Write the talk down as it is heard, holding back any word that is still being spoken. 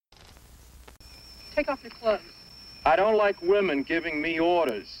Take off your clothes. I don't like women giving me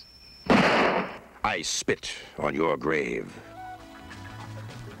orders. I spit on your grave.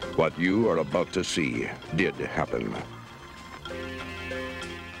 What you are about to see did happen.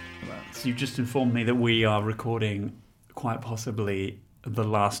 So you just informed me that we are recording quite possibly the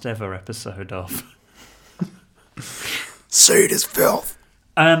last ever episode of Seed is filth.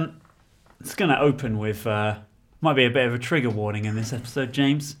 It's going to open with might be a bit of a trigger warning in this episode,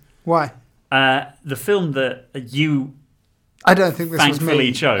 James. Why? The film that you I don't think this was thankfully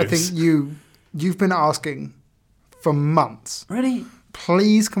me. chose. I think you've been asking for months. Really?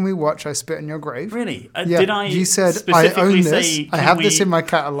 Please, can we watch I Spit in Your Grave? Really? Yeah, Did I you said, I specifically own say, this. I can have we- this in my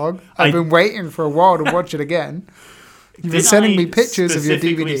catalogue. I've been waiting for a while to watch it again. You've been Did sending I me pictures of your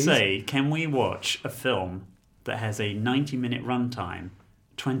specifically DVDs. say, can we watch a film that has a 90-minute runtime,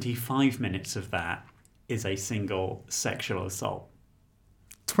 25 minutes of that is a single sexual assault?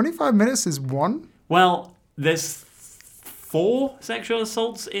 25 minutes is one? Well, there's 4 sexual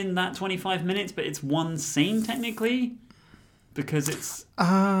assaults in that 25 minutes, but it's one scene technically because it's...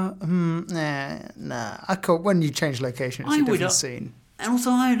 Nah. When you change location, it's a different scene. And also,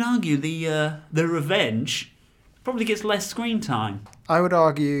 I would argue the revenge probably gets less screen time. I would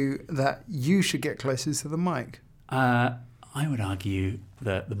argue that you should get closer to the mic. I would argue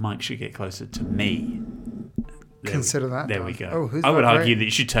that the mic should get closer to me. Consider that. There done. we go. Oh, who's I would that argue great? that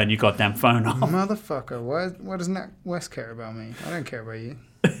you should turn your goddamn phone off. Motherfucker, why does Nat West care about me? I don't care about you.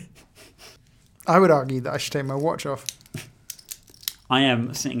 I would argue that I should take my watch off. I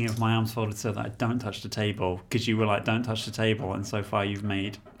am sitting here with my arms folded so that I don't touch the table because you were like, don't touch the table, and so far you've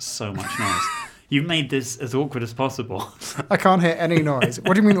made so much noise. You've made this as awkward as possible. I can't hear any noise.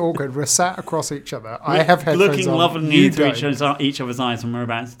 What do you mean awkward? We're sat across each other. I have headphones looking on. lovingly You into don't. each other's eyes when we're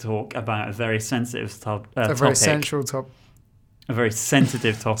about to talk about a very sensitive A topic. very sensual top. A very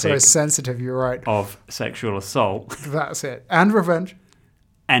sensitive topic Very sensitive, you're right. of sexual assault That's it. And revenge.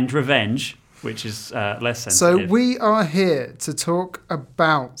 and revenge, which is less So sensitive. we are here to talk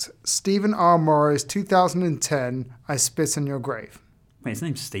about Stephen R. Morrow's 2010 I Spit on Your Grave. Wait, his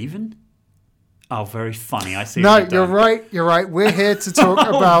name's Stephen? Oh, very funny. I see. No, what you've you're done. right. You're right. We're here to talk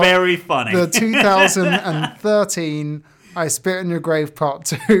Oh, about very funny. the 2013 I Spit on Your Grave Part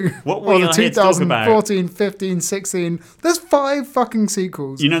 2. What or we the are here to talk about. 2014, 15, 16. There's 5 fucking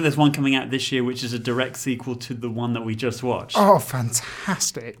sequels. You know, there's one coming out this year, which is a direct sequel to the one that we just watched. Oh,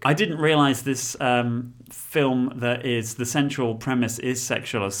 fantastic. I didn't realize this film that is the central premise is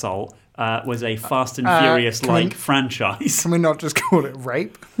sexual assault was a Fast and Furious-like franchise. Can we not just call it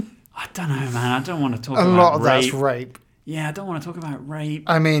rape? I don't know, man. I don't want to talk A about lot of rape. that's rape. Yeah, I don't want to talk about rape.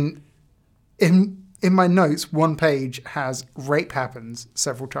 I mean, in my notes, one page has rape happens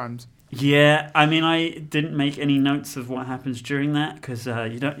several times. Yeah, I mean, I didn't make any notes of what happens during that because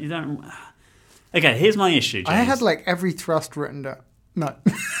you don't. Okay, here's my issue, James. I had like every thrust written down. No.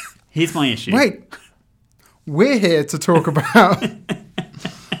 Here's my issue. Wait. We're here to talk about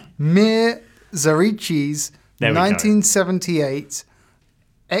Mir Zarici's There we go. 1978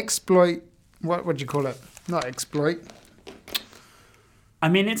 exploit. What do you call it? Not exploit. I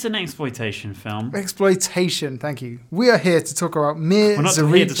mean, it's an exploitation film. Exploitation. Thank you. We are here to talk about Mir We're not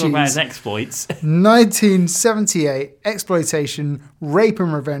here to talk about his Zarici's exploits. 1978 exploitation rape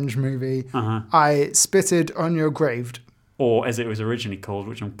and revenge movie. Uh-huh. I Spitted on Your Grave. Or, as it was originally called,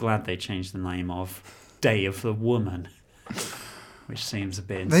 which I'm glad they changed the name of, Day of the Woman. Which seems a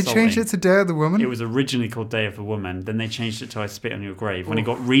bit They insulting. changed it to Day of the Woman. It was originally called Day of the Woman, then they changed it to I Spit on Your Grave when it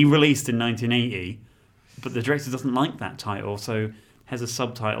got re-released in 1980. But the director doesn't like that title, so has a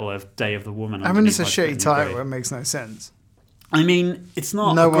subtitle of Day of the Woman. I mean, it's a underneath I Spit shitty on Your title. Grave. It makes no sense. I mean, it's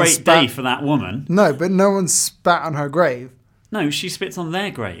not No a one great spat- day for that woman. No, but no one spat on her grave. No, she spits on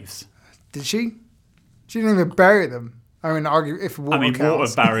their graves. Did she? She didn't even bury them. I mean, argue if water I mean,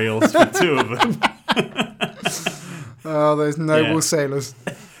 counts. water burials for 2 of them. Oh, those noble Yeah. sailors.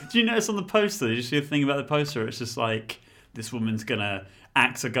 Do you notice on the poster, did you see a thing about the poster? It's just like, this woman's going to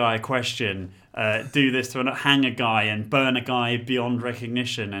ask a guy a question, do this to hang a guy and burn a guy beyond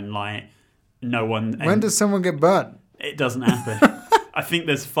recognition, and like, no one... When does someone get burnt? It doesn't happen. I think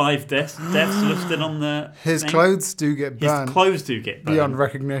there's 5 deaths listed on the His thing. clothes do get burnt His clothes do get burned. beyond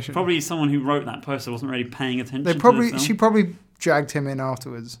recognition. Probably someone who wrote that poster wasn't really paying attention They to probably the film. she probably dragged him in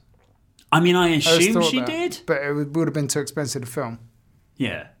afterwards. I mean, I I always assume thought she that, did. but it would have been too expensive to film.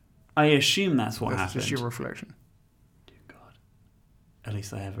 Yeah. I assume that's what That's happened. just your reflection. Dear God. At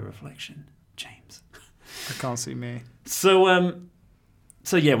least I have a reflection, James. I can't see me. So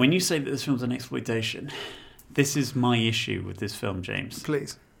yeah, when you say that this film's an exploitation, this is my issue with this film, James.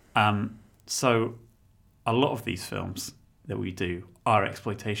 Please. So a lot of these films, that we do are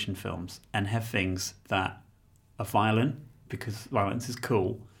exploitation films and have things that are violent because violence is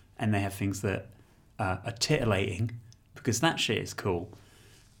cool, and they have things that are titillating because that shit is cool.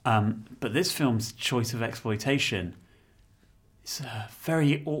 But this film's choice of exploitation is a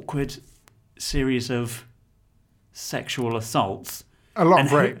very awkward series of sexual assaults. A lot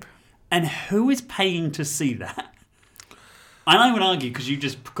of rape. And who is paying to see that? And I would argue, because you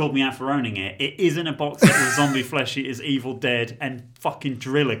just called me out for owning it, it isn't a box set with zombie flesh eaters, Evil Dead, and fucking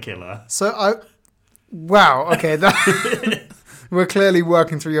Driller Killer. Wow, okay. We're clearly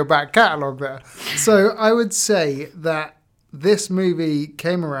working through your back catalogue there. So I would say that this movie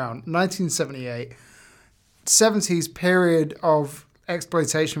came around 1978, 70s period of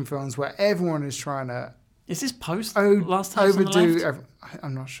exploitation films where everyone is trying to... Is this post Last House on the Left?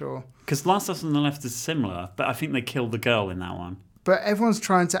 I'm not sure. Because Last House on the Left is similar, but I think they killed the girl in that one. But everyone's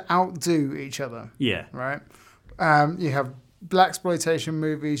trying to outdo each other. Yeah. Right? You have blaxploitation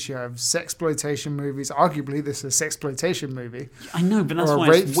movies, you have sexploitation movies. Arguably, this is a sexploitation movie. I know, but that's or why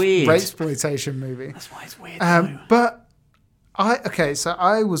a it's weird. Rape-exploitation movie. That's why it's weird. But so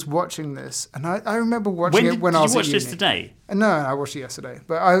I was watching this, and I remember watching it when I was at uni. Did you watch this today? No, I watched it yesterday.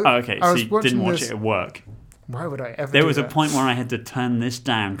 But okay, so you didn't watch it at work. Why would I ever There was a point where I had to turn this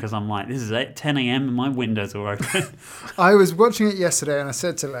down because I'm like, this is 10 a.m. and my windows are open. I was watching it yesterday and I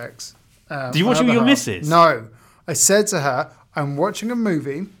said to Lex... Did you watch it with your missus? No. I said to her, I'm watching a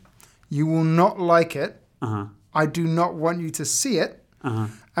movie. You will not like it. Uh-huh. I do not want you to see it. Uh-huh.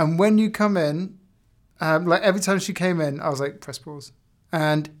 And when you come in, like every time she came in, I was like, press pause.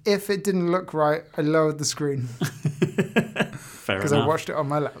 And if it didn't look right, I lowered the screen. Fair enough. Because I watched it on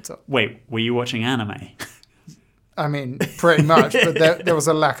my laptop. Wait, were you watching anime? I mean, pretty much, but there was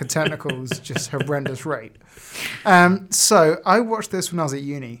a lack of tentacles, just horrendous rate. So I watched this when I was at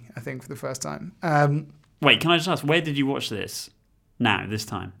uni, I think, for the first time. Wait, can I just ask, where did you watch this? Now, this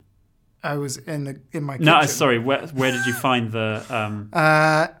time? I was in my kitchen. No, sorry, where did you find the...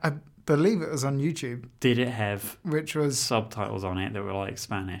 I believe it was on YouTube. Did it have which was subtitles on it that were like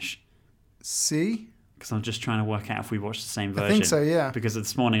Spanish? See? Because I'm just trying to work out if we watched the same version. I think so, yeah. Because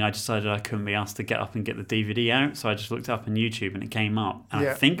this morning I decided I couldn't be asked to get up and get the DVD out, so I just looked up on YouTube and it came up. And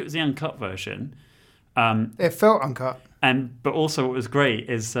I think it was the uncut version. It felt uncut. But also what was great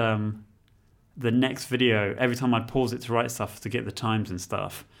is the next video, every time I'd pause it to write stuff to get the times and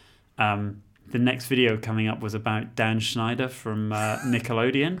stuff, the next video coming up was about Dan Schneider from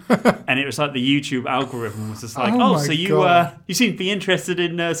Nickelodeon. And it was like the YouTube algorithm was just like, you seem to be interested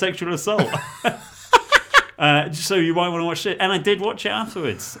in sexual assault. So you might want to watch it. And I did watch it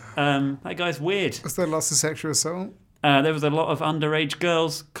afterwards. That guy's weird. Was there lots of sexual assault? There was a lot of underage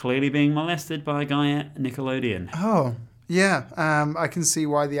girls clearly being molested by a guy at Nickelodeon. Oh, yeah. I can see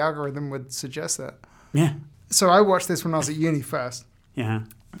why the algorithm would suggest that. Yeah. So I watched this when I was at uni first. Yeah.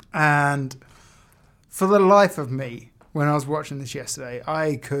 And for the life of me, when I was watching this yesterday,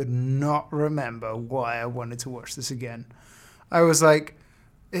 I could not remember why I wanted to watch this again. I was like,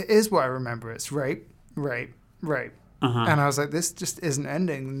 it is what I remember. It's rape. Uh-huh. And I was like, this just isn't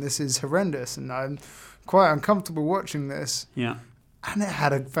ending, and this is horrendous, and I'm quite uncomfortable watching this. Yeah. And it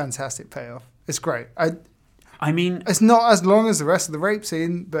had a fantastic payoff. It's great. I mean... It's not as long as the rest of the rape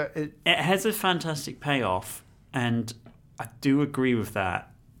scene, but it has a fantastic payoff, and I do agree with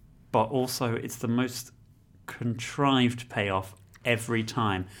that, but also it's the most contrived payoff every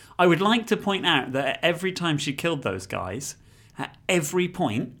time. I would like to point out that every time she killed those guys, at every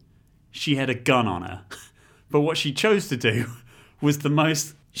point, she had a gun on her. But what she chose to do was the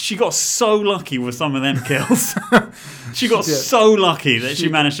most... She got so lucky with some of them kills. She got so lucky that she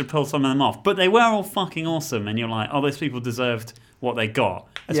managed to pull some of them off. But they were all fucking awesome. And you're like, oh, those people deserved what they got.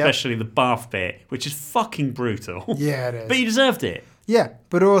 Especially the bath bit, which is fucking brutal. Yeah, it is. But you deserved it. Yeah,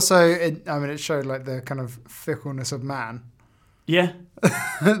 but also, it showed like the kind of fickleness of man. Yeah.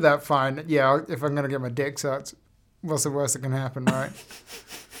 That fine. Yeah, if I'm going to get my dick sucked, what's the worst that can happen, right?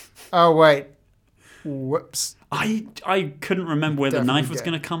 Oh, wait. Whoops. I couldn't remember where Definitely the knife was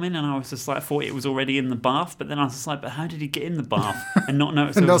going to come in, and I was just like, I thought it was already in the bath, but then I was just like, but how did he get in the bath and not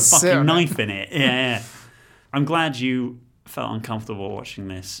notice there was a fucking knife in it? Yeah. I'm glad you felt uncomfortable watching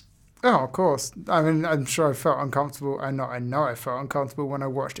this. Oh, of course. I mean, I'm sure I felt uncomfortable. I know I felt uncomfortable when I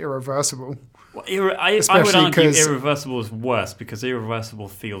watched Irreversible. Well, I would argue Irreversible is worse because Irreversible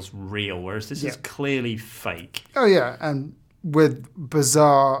feels real, whereas this is clearly fake. Oh, yeah, and with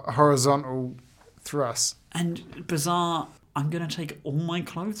bizarre horizontal thrusts. And bizarre, I'm going to take all my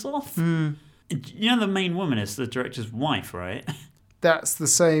clothes off? Mm. You know the main woman is the director's wife, right? That's the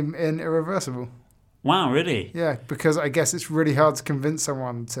same in Irreversible. Wow, really? Yeah, because I guess it's really hard to convince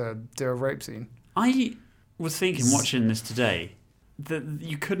someone to do a rape scene. was thinking, watching this today, that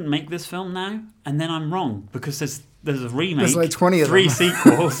you couldn't make this film now, and then I'm wrong, because there's a remake, There's like 20 of 3 them.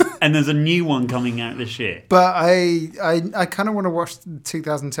 sequels, and there's a new one coming out this year. But I kind of want to watch the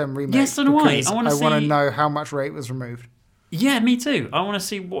 2010 remake. Yes, so do I. because I wanna want to see- know how much rate was removed. Yeah, me too. I want to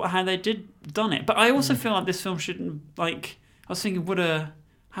see how they done it. But I also feel like this film shouldn't, like, I was thinking,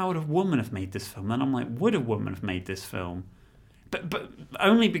 how would a woman have made this film? And I'm like, would a woman have made this film? But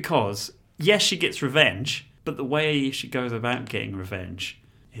only because, yes, she gets revenge, but the way she goes about getting revenge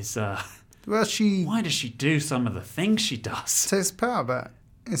is, Well, she why does she do some of the things she does? takes power back.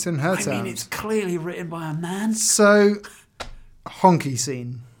 It's in her I terms. mean, it's clearly written by a man. So, honky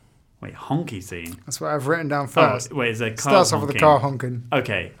scene. Wait, honky scene? That's what I've written down first. Oh, wait, is there car Starts off with a honking? car honking.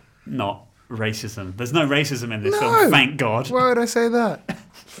 Okay, not racism. There's no racism in this No. film, thank God. Why would I say that?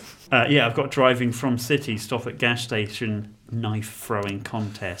 Yeah, I've got driving from city, stop at gas station, knife throwing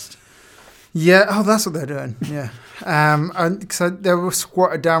contest. Yeah, oh, that's what they're doing. Yeah. Because they were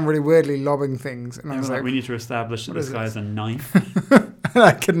squatted down really weirdly, lobbing things. And I I was was like, like, we need to establish that what this is guy this? has a knife.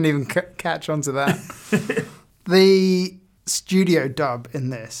 I couldn't even catch on to that. The studio dub in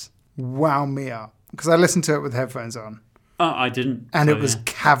this wound me up. Because I listened to it with headphones on. Oh, I didn't. And so, it was yeah.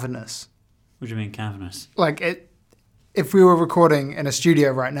 cavernous. What do you mean cavernous? Like, if we were recording in a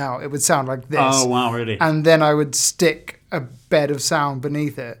studio right now, it would sound like this. Oh, wow, really? And then I would stick a bed of sound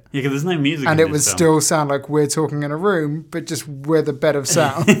beneath it. Yeah, because there's no music And in it would this film. still sound like we're talking in a room, but just with a bed of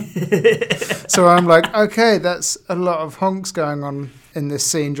sound. So I'm like, okay, that's a lot of honks going on in this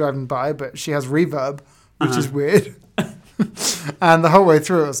scene driving by, but she has reverb, which is weird. And the whole way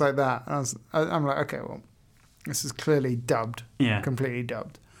through it was like that. And I'm like, okay, well, this is clearly dubbed. Yeah. Completely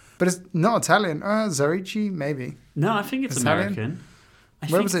dubbed. But it's not Italian. Zorici, maybe. No, I think it's Italian? American.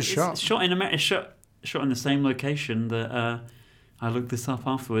 Where was it shot? It's shot in America. Shot in the same location that I looked this up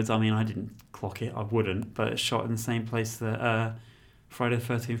afterwards. I mean, I didn't clock it. I wouldn't. But it's shot in the same place that Friday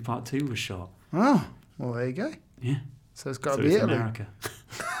the 13th Part 2 was shot. Oh, well, there you go. Yeah. So it's got to So be it's Italy. America.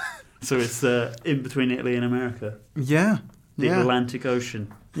 So it's in between Italy and America. Yeah. The Yeah. Atlantic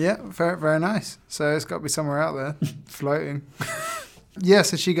Ocean. Yeah, very, very nice. So it's got to be somewhere out there, floating. Yeah,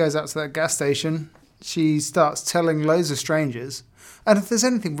 so she goes out to that gas station. She starts telling loads of strangers. And if there's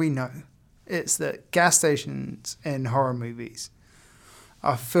anything we know, it's that gas stations in horror movies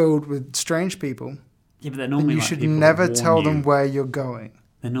are filled with strange people. Yeah, but they're And normally you like should people that never warn tell you. them where you're going.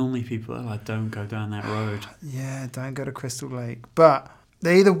 They're normally people that are like, don't go down that road. Yeah, don't go to Crystal Lake. But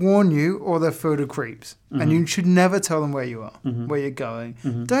they either warn you or they're filled with creeps. Mm-hmm. And you should never tell them where you are, where you're going.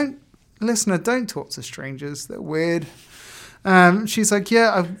 Don't talk to strangers. They're weird. She's like,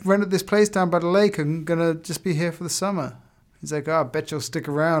 yeah, I've rented this place down by the lake. I'm going to just be here for the summer. He's like, oh, I bet you'll stick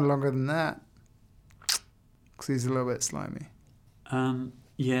around longer than that. Because he's a little bit slimy.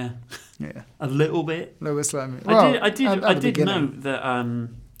 Yeah, Yeah, a little bit. a little bit slimy. I at the did beginning. note that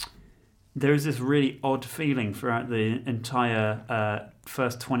there is this really odd feeling throughout the entire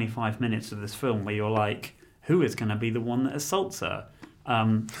first 25 minutes of this film where you're like, who is going to be the one that assaults her?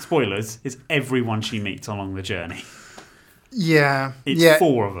 Spoilers, is everyone she meets along the journey. Yeah. It's yeah.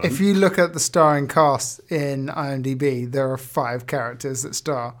 4 of them. If you look at the starring cast in IMDb, there are 5 characters that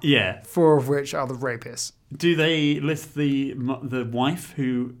star, Yeah. 4 of which are the rapists. Do they list the wife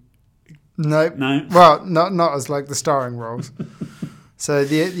who... Nope. No? Well, not as like the starring roles. So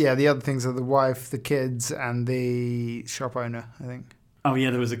the other things are the wife, the kids, and the shop owner. I think Oh,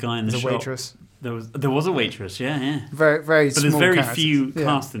 yeah, there was a guy in the the shop. waitress. There was a waitress, yeah. Very very. But there's small very characters. few Yeah.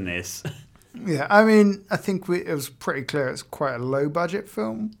 cast in this. Yeah, I mean, I think it was pretty clear it's quite a low budget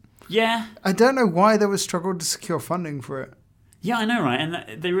film. Yeah. I don't know why they would struggle to secure funding for it. Yeah, I know, right?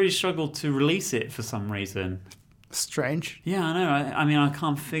 And they really struggled to release it for some reason. Strange. Yeah, I know. I mean, I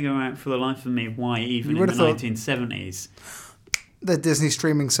can't figure out for the life of me why, even You in the would have thought- 1970s. The Disney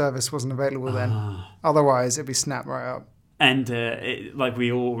streaming service wasn't available then. Ah. Otherwise, it'd be snapped right up. And like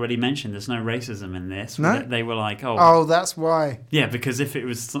we already mentioned, there's no racism in this. No? They were like, Oh, that's why. yeah, because if it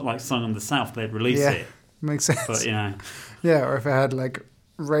was like sung in the South, they'd release Yeah. it. Makes sense. But, you know, Yeah, or if it had like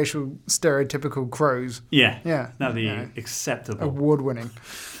racial stereotypical crows. yeah, Yeah. that'd be Yeah. acceptable. Award winning.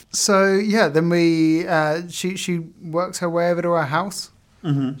 So yeah, then we she works her way over to our house.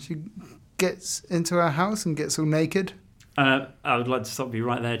 Mm-hmm. She gets into our house and gets all naked. I would like to stop you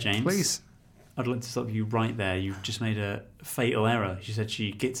right there, James. Please. I'd like to stop you right there. You've just made a fatal error. She said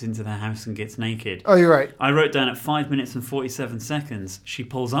she gets into their house and gets naked. Oh, you're right. I wrote down at 5 minutes and 47 seconds, she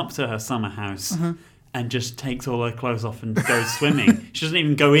pulls up to her summer house Mm-hmm. and just takes all her clothes off and goes swimming. She doesn't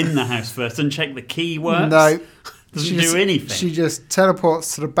even go in the house first and check the key works. No. Doesn't She do just- anything. She just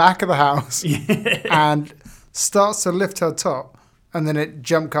teleports to the back of the house and starts to lift her top, and then it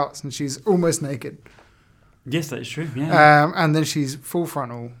jump cuts and she's almost naked. Yes, that is true. Yeah. And then she's full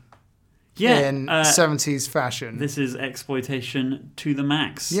frontal Yeah. in 70s fashion. This is exploitation to the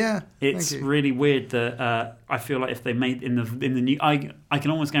max. Yeah, It's thank you. really weird that I feel like if they made in the new, I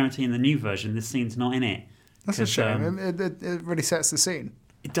can almost guarantee in the new version this scene's not in it. That's a 'Cause, shame. It really sets the scene.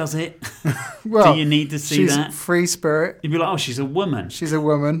 It does it. Well, Do you need to see she's that? free spirit. You'd be like, oh, she's a woman. She's a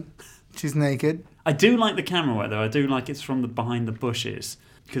woman. She's naked. I do like the camera work though. I do like it's from the behind the bushes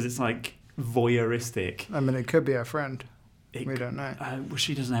because it's like voyeuristic. I mean, it could be her friend. It- We don't know. Well,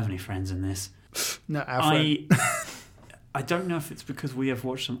 she doesn't have any friends in this. No, our friend. I don't know if it's because we have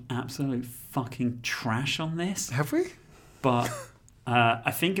watched some absolute fucking trash on this, Have we? but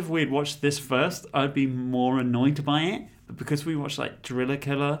I think if we had watched this first, I'd be more annoyed by it. But because we watched like Driller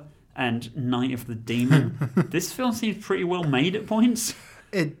Killer and Night of the Demon, this film seems pretty well made at points.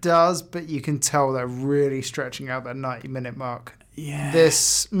 It does, but you can tell they're really stretching out that 90-minute mark. Yeah.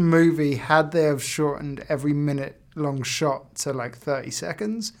 This movie, had they have shortened every minute-long shot to like 30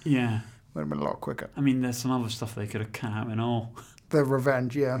 seconds, Yeah. would have been a lot quicker. I mean, there's some other stuff they could have cut out and all. The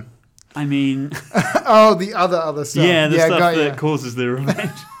revenge, yeah. I mean, Oh, the other stuff. yeah, the stuff got that ya. causes the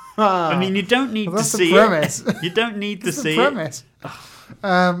revenge. I mean, you don't need Well, to that's the see premise. it. You don't need to That's the see it. premise.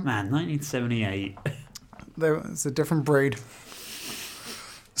 Man, 1978. It's a different breed.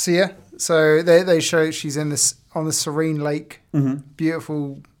 So yeah, so they show she's in this on the serene lake,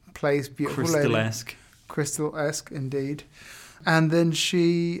 beautiful place, beautiful lady. Crystal-esque. Crystal-esque indeed. And then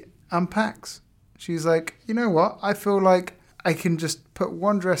she unpacks. She's like, you know what? I feel like I can just put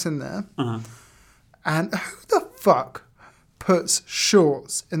one dress in there. Uh-huh. And who the fuck puts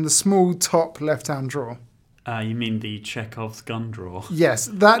shorts in the small top left-hand drawer? You mean the Chekhov's gun drawer? Yes,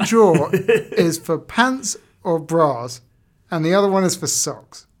 that drawer is for pants or bras, and the other one is for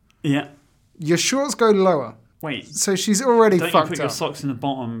socks. Yeah. Your shorts go lower, Wait, so she's already don't you fucked put your up. socks in the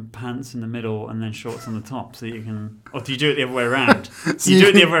bottom, pants in the middle, and then shorts on the top so you can... Or do you do it the other way around? You do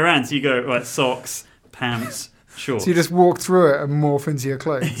it the other way around, so you go, right, socks, pants, shorts. So you just walk through it and morph into your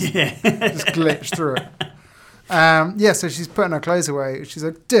clothes. Yeah. Just glitch through it. Yeah, so she's putting her clothes away. She's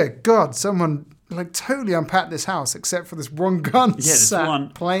like, dear God, someone like totally unpacked this house except for this one gun This sat one.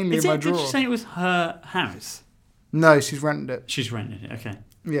 plainly in my Did drawer. you say it was her house? No, she's rented it. She's rented it, okay.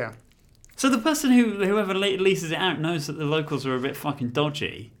 Yeah. So the person whoever leases it out knows that the locals are a bit fucking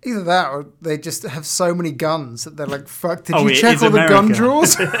dodgy. Either that or they just have so many guns that they're like, fuck, did Oh, you it check is all the gun America.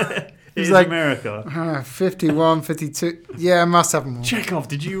 drawers? It He's is like, America. 51, 52. Yeah, I must have them all. Chekhov,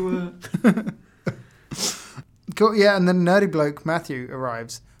 did you... Cool, yeah, and then nerdy bloke Matthew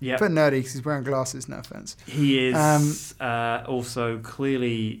arrives. Yeah. But nerdy because he's wearing glasses, no offense. He is also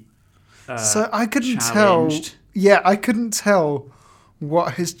clearly So I couldn't challenged. tell. Yeah, I couldn't tell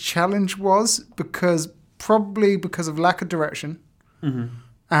what his challenge was probably because of lack of direction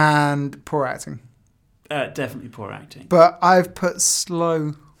and poor acting. Definitely poor acting. But I've put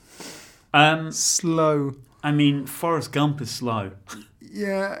slow. I mean, Forrest Gump is slow.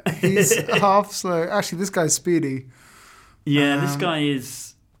 Yeah, he's half slow. Actually, this guy's speedy. Yeah, this guy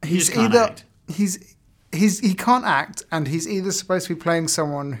is... He He's just can't either act. he can't act, and he's either supposed to be playing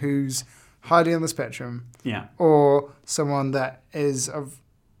someone who's highly on the spectrum, Yeah. or someone that is of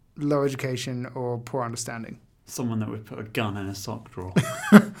low education or poor understanding. Someone that would put a gun in a sock drawer.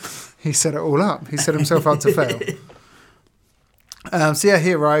 He set it all up. He set himself up to fail. So yeah,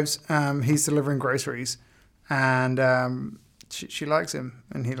 he arrives. He's delivering groceries, and she likes him,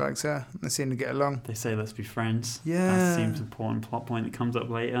 and he likes her. They seem to get along. They say, let's be friends. Yeah. That seems an important plot point that comes up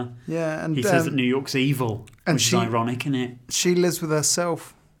later. Yeah, and He says that New York's evil, and which she- is ironic, isn't it? she lives with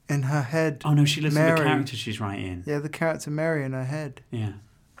herself in her head. Oh, no, she lives with Mary. the character she's writing. Yeah, the character Mary in her head. Yeah.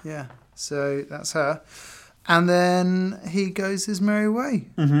 Yeah, so that's her. And then he goes his merry way.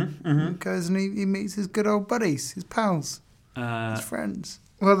 He goes and he meets his good old buddies, his pals, his friends.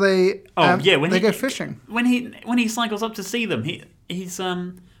 Well, they when they he go fishing. When he cycles up to see them, he's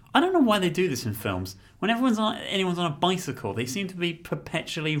I don't know why they do this in films. When anyone's on a bicycle, they seem to be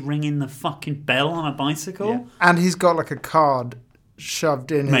perpetually ringing the fucking bell on a bicycle. And he's got like a card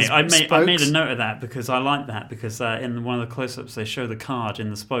shoved in his I made spokes. a note of that because I like that because in one of the close-ups they show the card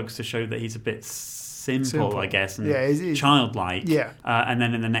in the spokes to show that he's a bit simple. I guess, and Yeah, he's- childlike. Yeah. And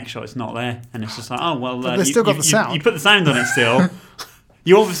then in the next shot it's not there, and it's just like, oh well, But they still got the sound. You put the sound on it still.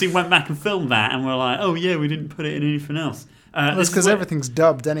 You obviously went back and filmed that, and we're like, oh yeah, we didn't put it in anything else. That's because everything's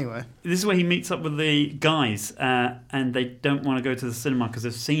dubbed anyway. This is where he meets up with the guys, and they don't want to go to the cinema because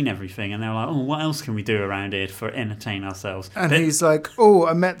they've seen everything, and they're like, "Oh, what else can we do around here for entertain ourselves?" And he's like, "Oh,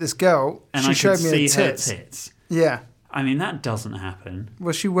 I met this girl. and She I showed could me see her her tits." tits. Yeah. I mean, that doesn't happen.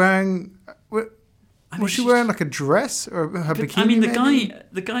 Was she wearing? Was she wearing like a dress or her bikini? I mean, maybe?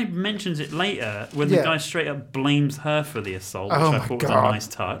 the guy mentions it later when Yeah. the guy straight up blames her for the assault, which Oh I my thought was God. a nice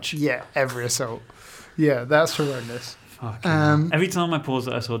touch. Yeah, every assault. Yeah, that's horrendous. Fucking hell. Every time I paused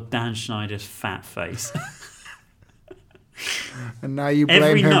it, I saw Dan Schneider's fat face. And now you blame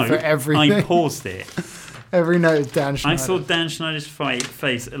Every him note, for everything. I paused it. Every note is Dan I Schneider. saw Dan Schneider's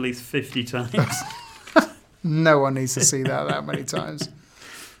face at least 50 times. No one needs to see that many times.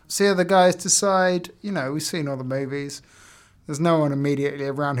 So yeah, the guys decide, we've seen all the movies. There's no one immediately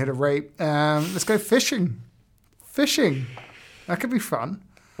around here to rape. Let's go fishing. Fishing. That could be fun.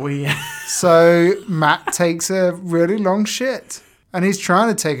 So Matt takes a really long shit. And he's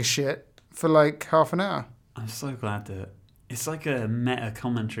trying to take a shit for like half an hour. I'm so glad that it's like a meta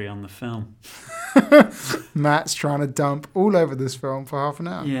commentary on the film. Matt's trying to dump all over this film for half an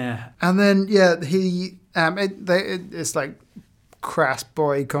hour. Yeah. And then, it's like crass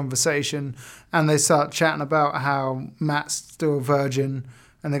boy conversation. And they start chatting about how Matt's still a virgin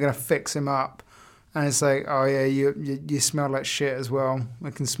and they're going to fix him up. And it's like, oh yeah, you smell like shit as well. I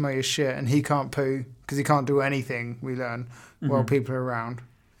can smell your shit. And he can't poo because he can't do anything, we learn, while people are around.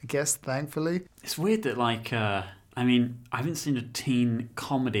 I guess, thankfully. It's weird that, I haven't seen a teen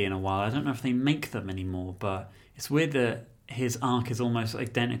comedy in a while. I don't know if they make them anymore, but it's weird that his arc is almost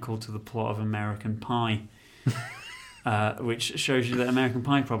identical to the plot of American Pie, which shows you that American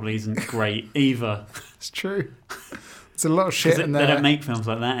Pie probably isn't great either. It's true. There's a lot of shit in there. They don't make films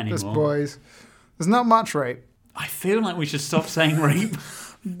like that anymore. There's boys. There's not much rape. I feel like we should stop saying rape.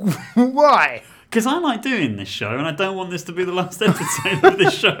 Why? Because I like doing this show, and I don't want this to be the last episode of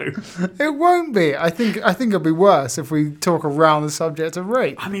this show. It won't be. I think it'll be worse if we talk around the subject of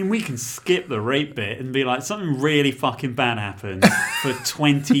rape. I mean, we can skip the rape bit and be like, something really fucking bad happened for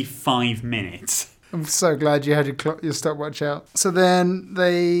 25 minutes. I'm so glad you had your stopwatch out. So then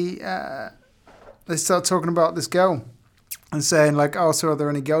they start talking about this girl and saying like, oh, so are there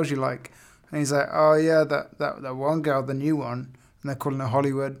any girls you like? And he's like, oh yeah, that one girl, the new one. And they're calling her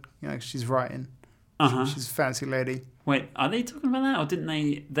Hollywood. She's writing. Uh-huh. She's a fancy lady. Wait, are they talking about that, or didn't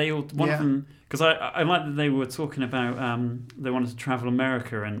they all? One of them, because I like that they were talking about they wanted to travel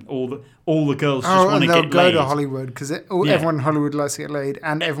America, and all the girls just want to get laid. Oh, and they'll go to Hollywood because everyone in Hollywood likes to get laid,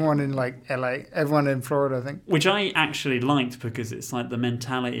 and everyone in like LA, everyone in Florida, I think. Which I actually liked because it's like the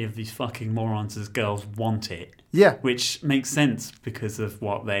mentality of these fucking morons as girls want it. Yeah, which makes sense because of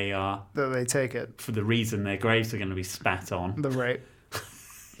what they are. That they take it for the reason their graves are going to be spat on. The rape.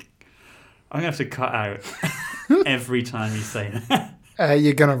 I'm going to have to cut out every time you say that.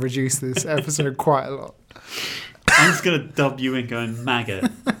 You're going to reduce this episode quite a lot. I'm just going to dub you in going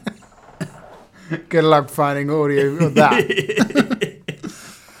maggot. Good luck finding audio of that.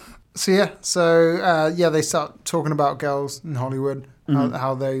 So they start talking about girls in Hollywood,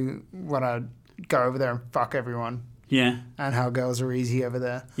 how they want to go over there and fuck everyone. Yeah. And how girls are easy over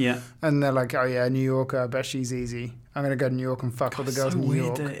there. Yeah. And they're like, oh yeah, New Yorker, I bet she's easy. I'm going to go to New York and fuck all the girls in New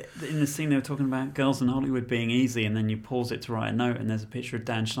York. In the scene they were talking about girls in Hollywood being easy, and then you pause it to write a note and there's a picture of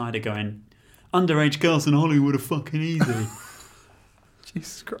Dan Schneider going, underage girls in Hollywood are fucking easy.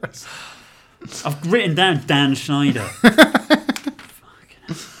 Jesus Christ. I've written down Dan Schneider.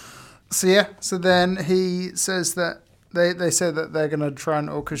 So then he says that they say that they're going to try and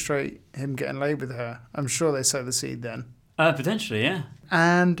orchestrate him getting laid with her. I'm sure they sow the seed then. Potentially, yeah.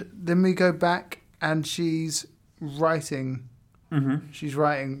 And then we go back and she's writing. Mm-hmm. She's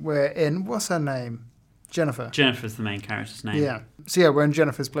writing. We're in, what's her name? Jennifer. Jennifer's the main character's name. Yeah. So yeah, we're in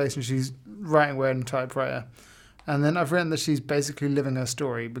Jennifer's place and she's writing away on typewriter. And then I've written that she's basically living her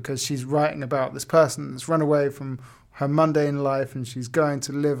story because she's writing about this person that's run away from her mundane life and she's going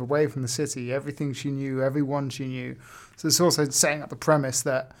to live away from the city, everything she knew, everyone she knew. So it's also setting up the premise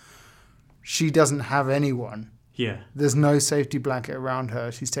that she doesn't have anyone. Yeah. There's no safety blanket around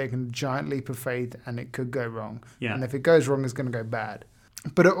her. She's taken a giant leap of faith and it could go wrong. Yeah. And if it goes wrong, it's going to go bad.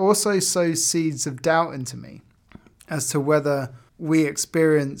 But it also sows seeds of doubt into me as to whether we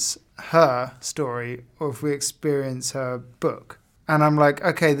experience her story or if we experience her book. And I'm like,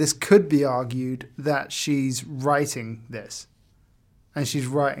 okay, this could be argued that she's writing this. And she's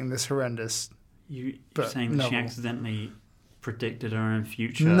writing this horrendous You're saying that she accidentally predicted her own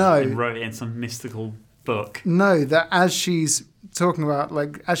future No. and wrote it in some mystical book? No, that as she's talking about,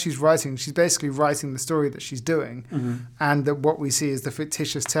 like, as she's writing, she's basically writing the story that she's doing. Mm-hmm. And that what we see is the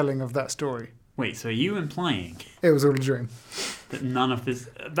fictitious telling of that story. Wait, so are you implying It was all a dream. that none of this...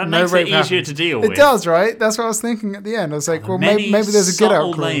 That No makes it rape easier happened. to deal with. It does, right? That's what I was thinking at the end. I was like, well, maybe there's a get out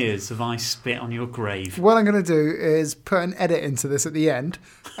subtle clause. layers of I spit on your grave. What I'm going to do is put an edit into this at the end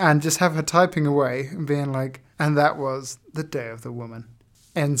and just have her typing away and being like, and that was the day of the woman.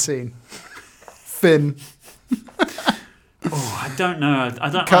 End scene. Finn. Oh, I don't know. I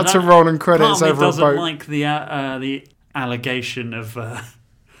don't. Cut to rolling credits part of me over a doesn't boat. like the allegation of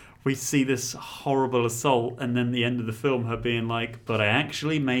we see this horrible assault, and then the end of the film, her being like, "But I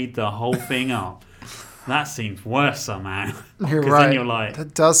actually made the whole thing up." That seems worse somehow. You're 'Cause right. then you're like,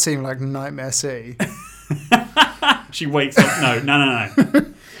 That does seem like Nightmare City. she wakes up.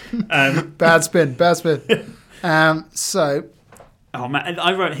 No. Bad spin. So Oh man,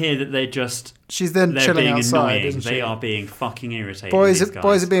 I wrote here that she's then they're chilling being outside, annoying. isn't she? They are being fucking irritating. Boys these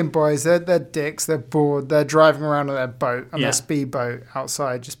guys. are being boys. They're dicks. They're bored. They're driving around on their boat, on Yeah. their speedboat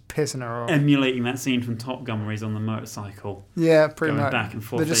outside, just pissing her off. emulating that scene from Top Gun where he's on the motorcycle. Yeah, pretty going much. back and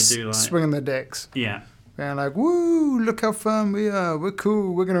forth, They're just they do, like- swinging their dicks. Yeah. They're like, woo, look how fun we are. We're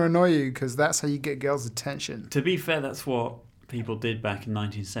cool. We're going to annoy you because that's how you get girls' attention. To be fair, that's what people did back in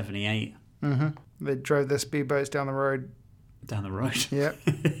 1978 They drove their speedboats down the road. down the road. Yep.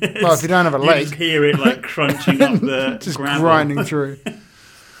 Well, if you don't have a You lake, just hear it like crunching up the just gravel. grinding through.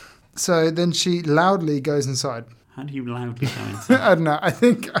 So then she loudly goes inside. How do you loudly go inside? I don't know. I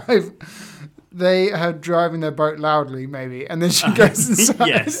think they are driving their boat loudly, maybe, and then she goes inside.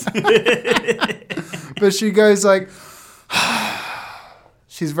 Yes. But she goes like,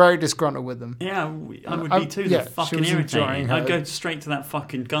 she's very disgruntled with them. Yeah, I would be too. yeah, They're she fucking was enjoying irritating. her- I'd go straight to that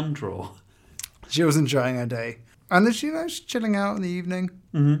fucking gun drawer. She was enjoying her day, and then she's chilling out in the evening.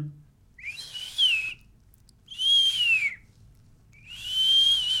 Mm-hmm.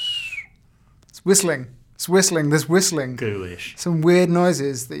 It's whistling. It's whistling. There's whistling. Ghoulish. Some weird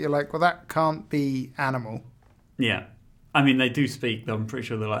noises that you're like, well, that can't be animal. Yeah. I mean, they do speak, though. I'm pretty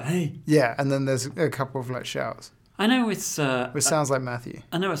sure they're like, hey. Yeah, and then there's a couple of like shouts, I know it's... which sounds like Matthew.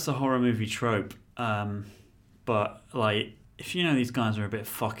 I know it's a horror movie trope, but, like, if you know these guys are a bit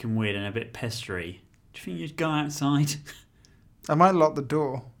fucking weird and a bit pestery, do you think you'd go outside? I might lock the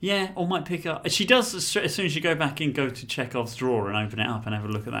door. Yeah, or might pick up... She does, as soon as you go back in, go to Chekhov's drawer and open it up and have a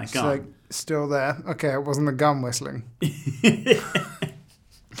look at that It's gun. like still there. Okay, it wasn't the gun whistling.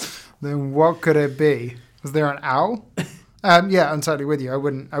 Then what could it be? Was there an owl? Yeah, I'm totally with you. I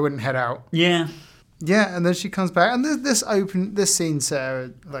wouldn't head out. Yeah. Yeah, and then she comes back, and this scene,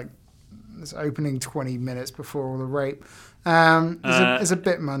 Sarah, like this opening 20 minutes before all the rape, is a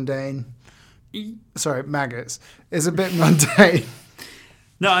bit mundane. Sorry, maggots is a bit mundane.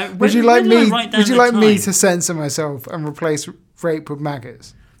 No, Would you like me to censor myself and replace rape with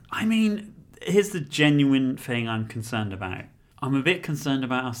maggots? I mean, here's the genuine thing I'm concerned about. I'm a bit concerned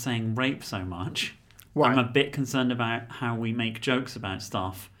about us saying rape so much. Why? I'm a bit concerned about how we make jokes about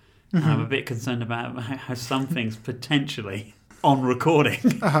stuff. And I'm a bit concerned about how some things potentially, on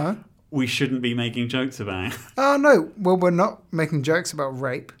recording, we shouldn't be making jokes about. Oh no! Well, we're not making jokes about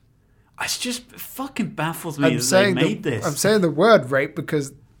rape. It just fucking baffles me that they made this. I'm saying the word rape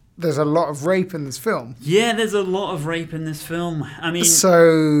because there's a lot of rape in this film. Yeah, there's a lot of rape in this film. I mean,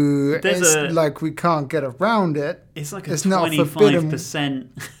 So there's it's like we can't get around it. it's like a it's not forbidden. 25%.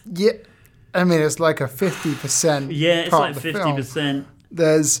 Yeah, I mean it's like a 50%. Yeah, it's part like of the film. 50%.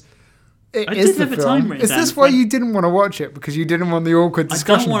 There's. I Is did the have a film. time written Is down. this why you didn't want to watch it because you didn't want the awkward I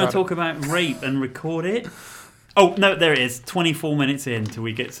discussion? don't want about to talk about rape and record it. Oh, no, there it is. 24 minutes in till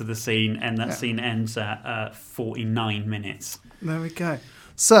we get to the scene, and that scene ends at 49 minutes. it? There we go.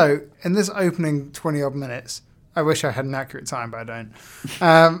 So, in this opening 20 odd minutes, I wish I had an accurate time, but I don't.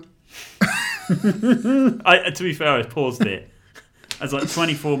 To be fair, I paused it. I was like,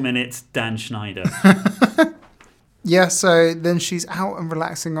 24 minutes, Dan Schneider. Yeah, so then she's out and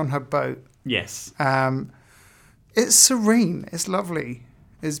relaxing on her boat. Yes. It's serene. It's lovely.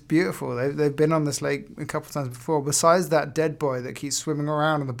 It's beautiful. They've been on this lake a couple of times before. Besides that dead boy that keeps swimming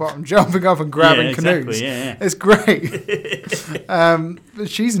around on the bottom, jumping up and grabbing Yeah, canoes. exactly, yeah. It's great. But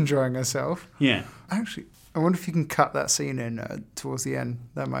she's enjoying herself. Yeah. Actually, I wonder if you can cut that scene in towards the end.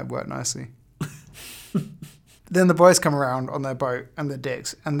 That might work nicely. Then the boys come around on their boat and they're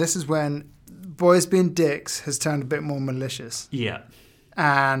dicks. And this is when boys being dicks has turned a bit more malicious. Yeah.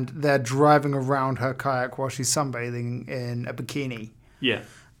 And they're driving around her kayak while she's sunbathing in a bikini. Yeah.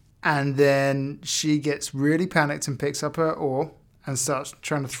 And then she gets really panicked and picks up her oar and starts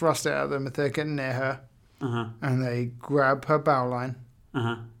trying to thrust it at them if they're getting near her. Uh-huh. And they grab her bow line,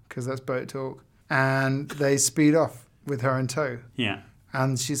 Uh-huh. because that's boat talk, and they speed off with her in tow. Yeah.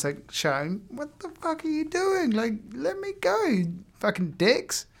 And she's like shouting, "What the fuck are you doing? Like, let me go, you fucking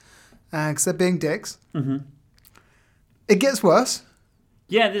dicks." Because they're being dicks. Mm-hmm. It gets worse.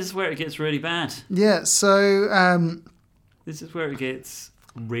 Yeah, this is where it gets really bad. Yeah, so, This is where it gets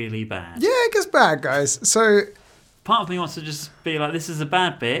really bad. yeah, it gets bad, guys. So, Part of me wants to just be like, this is a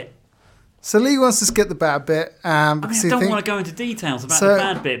bad bit. So Lee wants to skip the bad bit. I Because mean, I don't want to go into details about So- the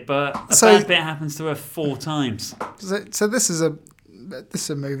bad bit, but a so- bad bit happens to her 4 times. So this is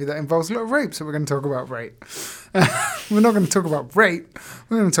a movie that involves a lot of rape. So we're going to talk about rape. We're not going to talk about rape.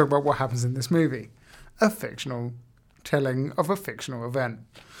 We're going to talk about what happens in this movie. A fictional telling of a fictional event.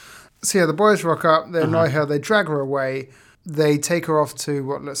 So yeah, the boys rock up. They annoy her. They drag her away. They take her off to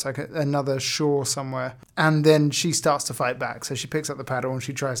what looks like another shore somewhere. And then she starts to fight back. So she picks up the paddle and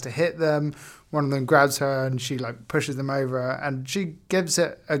she tries to hit them. One of them grabs her and she like pushes them over. And she gives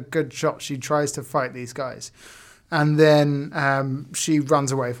it a good shot. She tries to fight these guys. And then she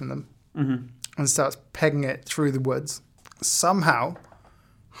runs away from them and starts pegging it through the woods. Somehow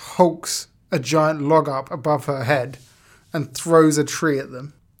hulks a giant log up above her head and throws a tree at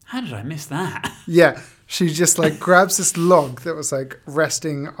them. How did I miss that? Yeah, she just like grabs this log that was like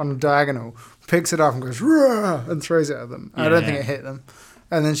resting on a diagonal, picks it up and goes "Rah!" and throws it at them. I don't think it hit them.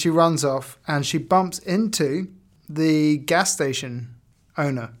 And then she runs off and she bumps into the gas station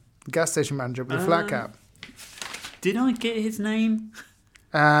owner, the gas station manager with a flat cap. Did I get his name?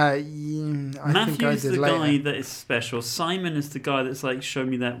 I Matthew think I is did the later. guy that is special. Simon is the guy that's like, show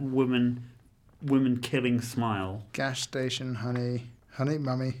me that woman killing smile. Gas station, honey,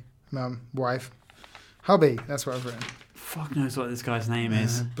 mummy, mum, wife, hubby. That's what I've written. Fuck knows what this guy's name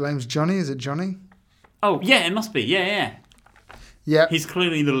is. Blames Johnny. Is it Johnny? Oh, yeah, it must be. Yeah. Yeah. He's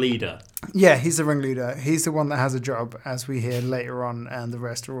clearly the leader. Yeah, he's the ringleader. He's the one that has a job, as we hear later on, and the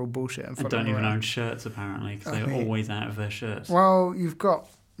rest are all bullshit. And And don't following even around. own shirts, apparently, because I they're mean- always out of their shirts. Well, you've got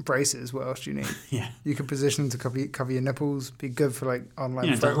braces. What else do you need? Yeah. You can position them to cover your nipples. Be good for like online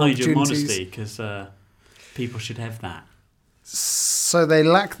You know, to photo hide your opportunities. modesty, because people should have that. So they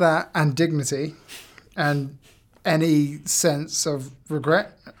lack that and dignity, and any sense of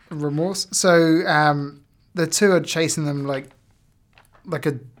regret, remorse. So the two are chasing them like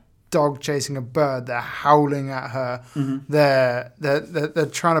a dog chasing a bird. They're howling at her. They're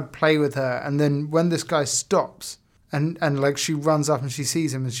trying to play with her. And then when this guy stops and like she runs up and she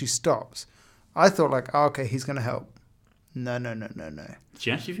sees him and she stops, I thought like, oh, okay, he's gonna help. No. Do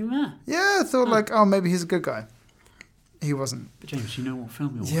you actually think that? Yeah, I thought like, oh, maybe he's a good guy. He wasn't. But James, you know what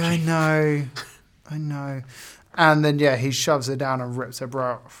film you're Yeah, watching. I know. And then, yeah, he shoves her down and rips her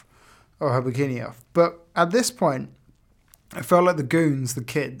bra off, or her bikini off. But at this point, I felt like the goons, the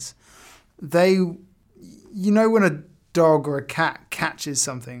kids, you know when a dog or a cat catches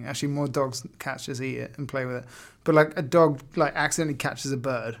something, actually more dogs than cats just eat it and play with it, but like a dog like accidentally catches a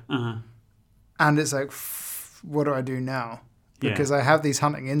bird, and it's like, what do I do now? Because I have these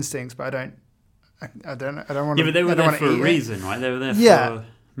hunting instincts, but I don't want to. Yeah, but they were there for a reason, right? They were there for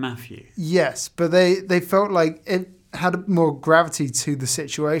Matthew. Yes, but they felt like it had more gravity to the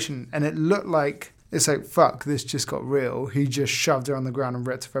situation, and it looked like it's like, fuck, this just got real. He just shoved her on the ground and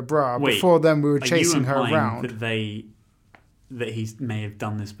ripped her bra. Wait, Before then, we were Are chasing you her implying around. that he may have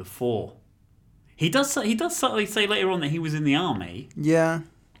done this before? He does subtly say later on that he was in the army. Yeah,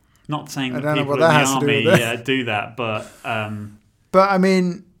 Not saying I that don't know people what in that the has to do army with it. do that, but but I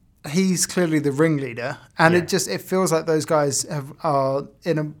mean, he's clearly the ringleader, and Yeah. it feels like those guys are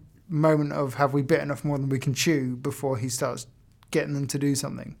in a moment of have we bitten off more than we can chew before he starts getting them to do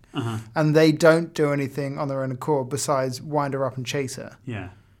something, and they don't do anything on their own accord besides wind her up and chase her, yeah.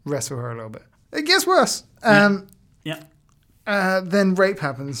 wrestle her a little bit. It gets worse. Yep. Then rape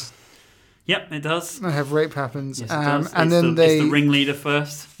happens. Yep, it does. I have rape happens, Yes, it does. and It's then it's the ringleader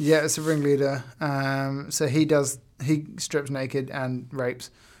first. yeah, it's a ringleader. So he strips naked and rapes,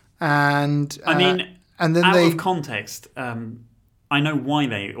 and I mean, and then out they of context, I know why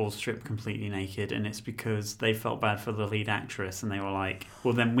they all stripped completely naked, and it's because they felt bad for the lead actress, and they were like,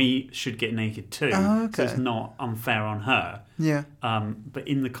 well, then we should get naked too, Oh, okay. so it's not unfair on her. yeah But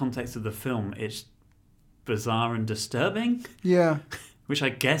in the context of the film, it's bizarre and disturbing, yeah which I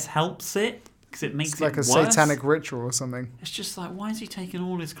guess helps it, because it makes it's like it a worse. satanic ritual or something. It's just like, why is he taking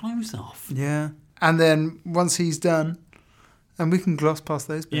all his clothes off? Yeah, and then once he's done, and we can gloss past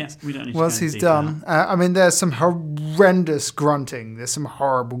those bits. Yeah, we don't need to Once go into he's detail. done, I mean, there's some horrendous grunting. There's some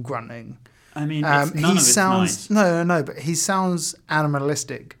horrible grunting. I mean, it's, none He of it's sounds nice. no, but he sounds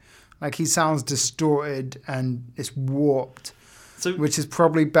animalistic. Like he sounds distorted and it's warped, So which is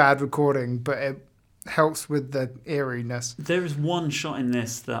probably bad recording, but it helps with the eeriness. there is one shot in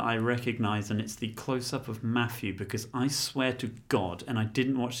this that I recognise, and it's the close-up of Matthew, because I swear to God, and I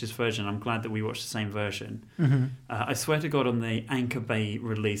didn't watch this version, I'm glad that we watched the same version. I swear to God, on the Anchor Bay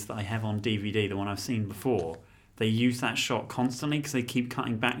release that I have on DVD, the one I've seen before, they use that shot constantly because they keep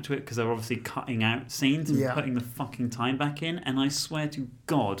cutting back to it, because they're obviously cutting out scenes and Yeah. putting the fucking time back in. And I swear to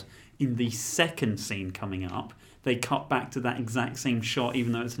God, in the second scene coming up, they cut back to that exact same shot,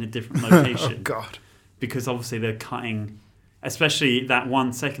 even though it's in a different location. Oh God. Because obviously they're cutting, especially that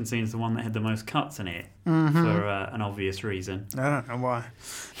 1 second scene is the one that had the most cuts in it for an obvious reason. I don't know why.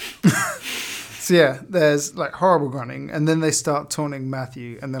 So yeah, there's like horrible grunting, and then they start taunting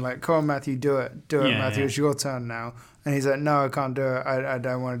Matthew, and they're like, "Come on, Matthew, do it, Matthew. It's your turn now." And he's like, "No, I can't do it. I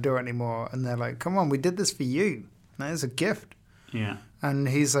don't want to do it anymore." And they're like, "Come on, we did this for you. That is a gift." Yeah. And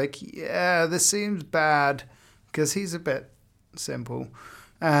he's like, "Yeah, this seems bad," because he's a bit simple.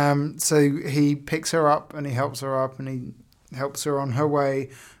 So he picks her up and he helps her up and he helps her on her way,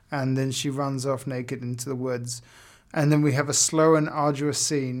 and then she runs off naked into the woods. And then we have a slow and arduous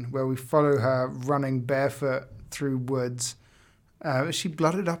scene where we follow her running barefoot through woods. Is she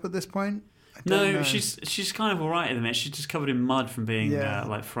blooded up at this point? I don't know. She's kind of all right at the minute. She's just covered in mud from being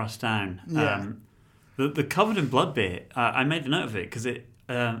like thrust down. Yeah. The covered in blood bit, I made a note of it because it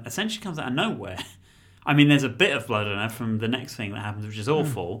essentially comes out of nowhere. I mean, there's a bit of blood on her from the next thing that happens, which is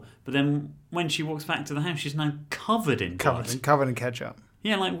awful. But then when she walks back to the house, she's now covered in blood. Covered in ketchup.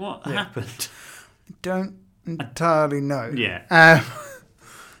 Yeah, like what happened? Don't entirely know. Yeah.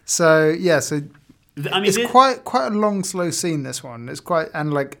 So I mean, it's quite a long, slow scene. This one, it's quite,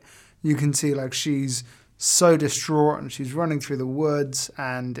 and like you can see, like she's so distraught and she's running through the woods,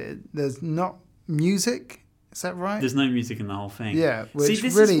 and there's not music. Is that right? There's no music in the whole thing. Yeah, which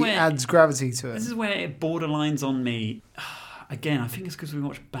really adds gravity to it. This is where it borderlines on me. Again, I think it's because we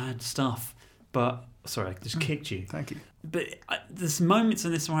watch bad stuff. But sorry, I just kicked you. Thank you. But there's moments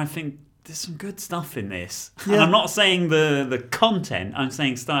in this where I think there's some good stuff in this. Yeah. And I'm not saying the content. I'm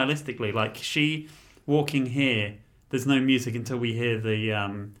saying stylistically, like she walking here. There's no music until we hear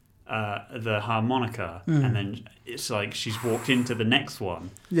the harmonica, and then it's like she's walked into the next one.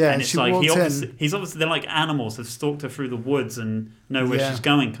 Yeah, and it's she like walked he's obviously they're like animals have stalked her through the woods and know where she's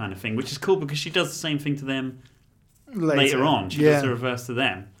going, kind of thing, which is cool because she does the same thing to them later on. She does the reverse to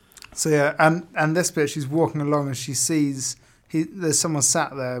them. So yeah, and this bit she's walking along and she sees there's someone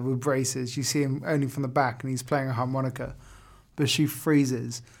sat there with braces. You see him only from the back and he's playing a harmonica, but she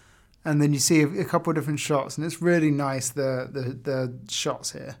freezes. And then you see a couple of different shots, and it's really nice, the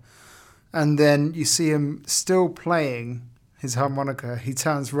shots here. And then you see him still playing his harmonica. He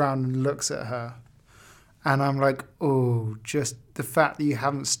turns around and looks at her. And I'm like, oh, just the fact that you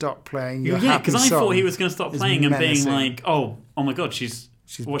haven't stopped playing your happy because I song thought he was going to stop playing and being like, oh my God,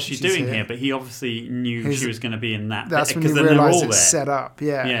 what's she doing here? But he obviously knew she was going to be in that. That's when you realise it's set up,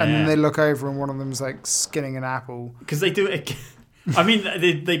 and then they look over and one of them's like skinning an apple. Because they do it again. I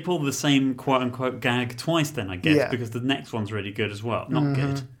mean, they pull the same quote-unquote gag twice then, I guess, because the next one's really good as well. Not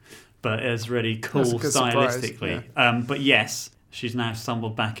good, but it's really cool stylistically. But yes, she's now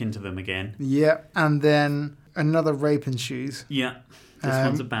stumbled back into them again. Yeah, and then another rape ensues. Yeah, this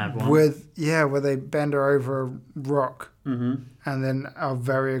one's a bad one. Where they bend her over a rock and then are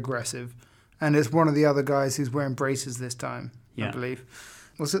very aggressive. And it's one of the other guys who's wearing braces this time, I believe.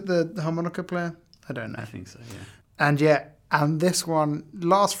 Was it the harmonica player? I don't know. I think so, yeah. And this one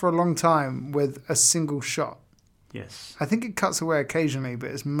lasts for a long time with a single shot. Yes. I think it cuts away occasionally,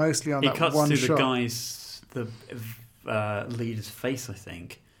 but it's mostly on that one shot. It cuts to the leader's face, I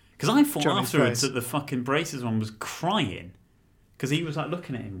think. Because I thought afterwards that the fucking braces one was crying. Because he was like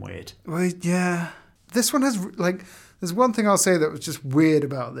looking at him weird. Well, yeah. This one has, like, there's one thing I'll say that was just weird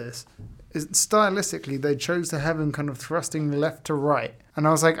about this. Is stylistically, they chose to have him kind of thrusting left to right. And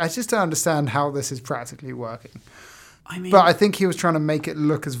I was like, I just don't understand how this is practically working. But I think he was trying to make it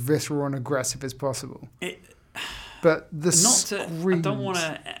look as visceral and aggressive as possible. But the screams... I don't want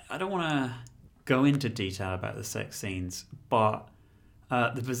to go into detail about the sex scenes, but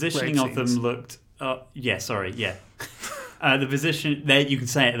the positioning of them looked... the position... There, you can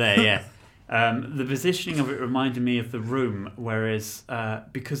say it there, yeah. The positioning of it reminded me of The Room, whereas...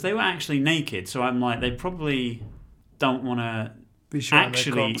 because they were actually naked, so I'm like, they probably don't want to be showing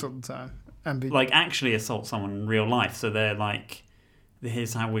actually... their cocks all the time. And actually assault someone in real life. So they're like,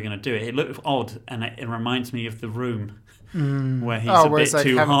 here's how we're going to do it. It looked odd, and it reminds me of The Room, where he's a bit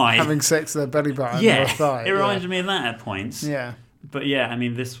too high. Having sex with their belly button or thigh. It reminded me of that at points. Yeah. But yeah, I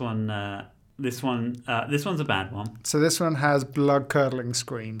mean, this one's a bad one. So this one has blood-curdling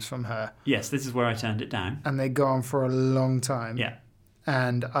screams from her. Yes, this is where I turned it down. And they go on for a long time. Yeah.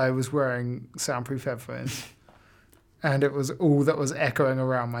 And I was wearing soundproof headphones. And it was all that was echoing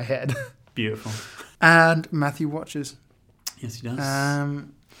around my head. Beautiful. And Matthew watches. Yes, he does.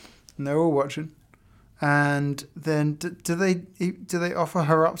 And they're all watching. And then do they offer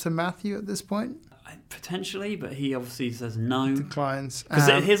her up to Matthew at this point? Potentially, but he obviously says no. Declines.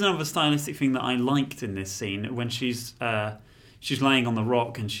 Because here's another stylistic thing that I liked in this scene when she's she's laying on the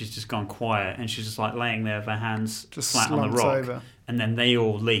rock and she's just gone quiet and she's just like laying there with her hands Just flat on the slumps rock. over. And then they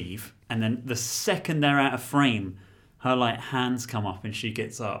all leave. And then the second they're out of frame, her like hands come up and she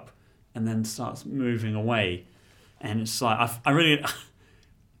gets up and then starts moving away. And it's like,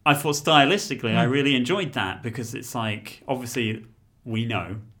 I thought stylistically, I really enjoyed that because it's like, obviously we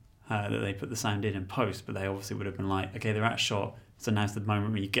know that they put the sound in post, but they obviously would have been like, okay, they're out of shot, so now's the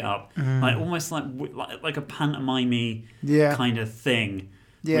moment when you get up, like almost like a pantomime kind of thing.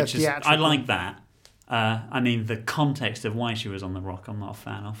 Yeah, which is, I theatrical. like that. I mean, the context of why she was on the rock, I'm not a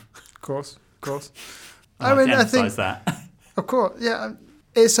fan of. Of course. I mean, I emphasize think that. of course, yeah,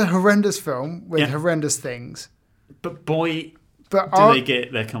 it's a horrendous film with Yeah. horrendous things. But boy, But do they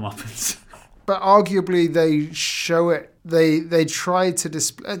get their comeuppance. But arguably, they show it. They try to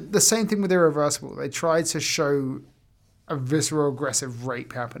display the same thing with Irreversible. They try to show a visceral, aggressive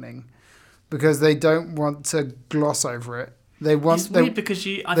rape happening because they don't want to gloss over it. They want. It's weird because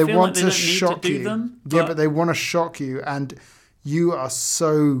I they feel want like they to don't need shock to do you. them. Yeah, but they want to shock you, and you are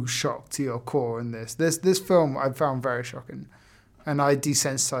so shocked to your core in this. This film I found very shocking, and I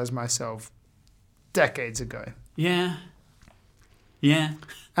desensitized myself decades ago. Yeah.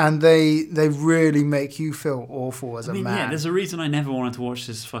 And they really make you feel awful as I a mean, man. yeah, there's a reason I never wanted to watch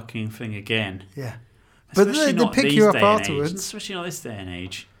this fucking thing again. Yeah. But Especially they not pick these you up day and age, afterwards. especially not this day and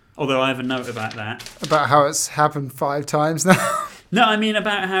age. Although I have a note about that. About how it's happened 5 times now. No, I mean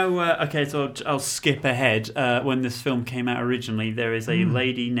about how. Okay, so I'll skip ahead. When this film came out originally, there is a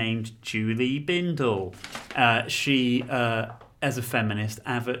lady named Julie Bindel. She, as a feminist,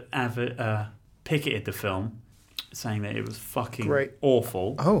 picketed the film, saying that it was fucking Great.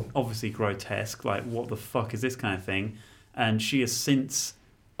 awful. Oh. Obviously grotesque. Like, what the fuck is this kind of thing? And she has since,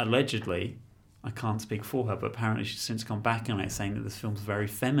 allegedly, I can't speak for her, but apparently she's since gone back on it, saying that this film's very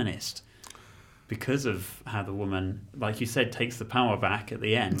feminist. Because of how the woman, like you said, takes the power back at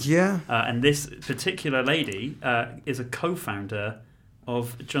the end. Yeah. And this particular lady is a co-founder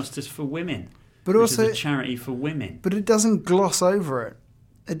of Justice for Women, But which also, is a charity for women. but it doesn't gloss over it.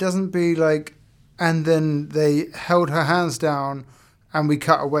 It doesn't be like, and then they held her hands down and we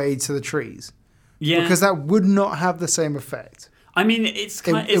cut away to the trees. Yeah, Because that would not have the same effect. I mean, it's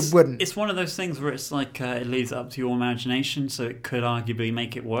It wouldn't. It's one of those things where it's like it leaves it up to your imagination, so it could arguably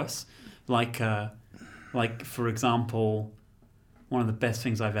make it worse. Like for example, one of the best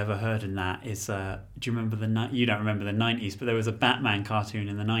things I've ever heard in that is, do you remember you don't remember the 90s, but there was a Batman cartoon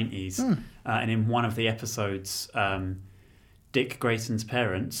in the 90s, and in one of the episodes, Dick Grayson's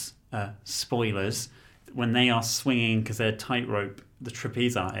parents, spoilers, when they are swinging because they're tightrope, the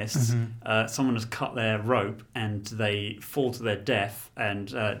trapeze artists, someone has cut their rope and they fall to their death,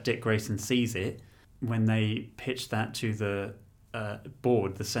 and Dick Grayson sees it. When they pitched that to the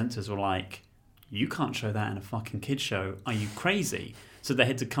board, the censors were like, you can't show that in a fucking kids show, are you crazy? So they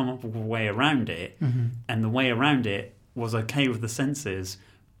had to come up with a way around it, and the way around it was okay with the censors,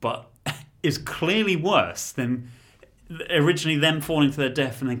 but is clearly worse than originally them falling to their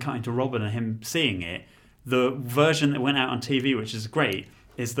death and then cutting to Robin and him seeing it. The version that went out on TV, which is great,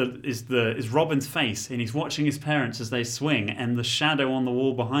 is Robin's face, and he's watching his parents as they swing, and the shadow on the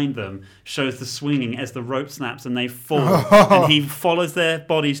wall behind them shows the swinging as the rope snaps and they fall, and he follows their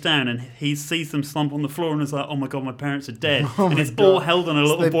bodies down, and he sees them slump on the floor and is like, oh my god, my parents are dead, and it's all held on a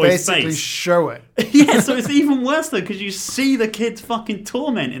little They boy's basically face. show it. Yeah, so it's even worse though, because you see the kids fucking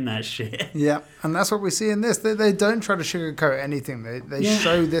tormenting that shit. Yeah, and that's what we see in this. They don't try to sugarcoat anything. They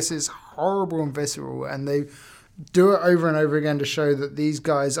show this is horrible and visceral, and they do it over and over again to show that these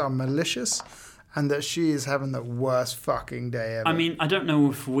guys are malicious and that she is having the worst fucking day ever. I mean, I don't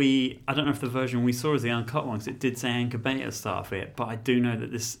know if the version we saw is the uncut one, because it did say Anchor Bay at the start of it, but I do know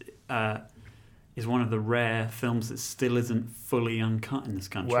that this is one of the rare films that still isn't fully uncut in this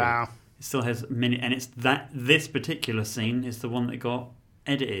country. Wow. It still has and it's this particular scene is the one that got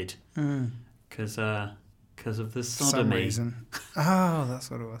edited because of the For some sodomy. reason. Oh,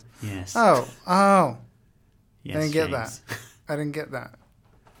 that's what it was. Yes. Oh. Yes, I didn't get James. that. I didn't get that.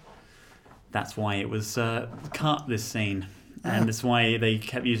 That's why it was cut, this scene. And that's why they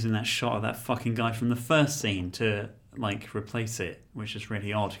kept using that shot of that fucking guy from the first scene to like replace it, which is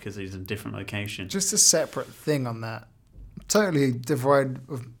really odd because he's in a different location. Just a separate thing on that. Totally devoid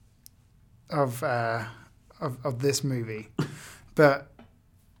of this movie. But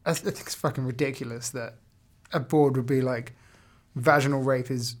I think it's fucking ridiculous that a board would be like, vaginal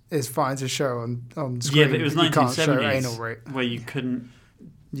rape is fine to show on screen. Yeah, but it was you can't show 1970s anal rape. where you couldn't.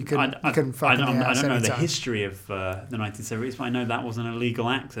 You couldn't I fucking don't know the anytime. history of the 1970s, but I know that was an illegal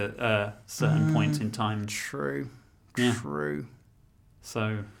act at certain points in time. True. Yeah. True.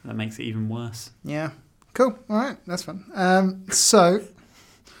 So that makes it even worse. Yeah. Cool. All right, that's fun. So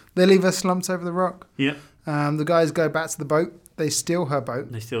they leave her slumped over the rock. Yep. The guys go back to the boat. They steal her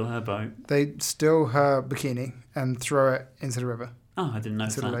boat. They steal her boat. They steal her bikini and throw it into the river, Oh, I didn't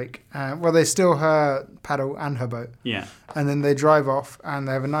notice into the that. lake. Well, they steal her paddle and her boat. Yeah. And then they drive off, and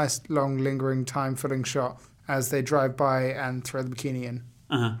they have a nice, long, lingering, time-filling shot as they drive by and throw the bikini in.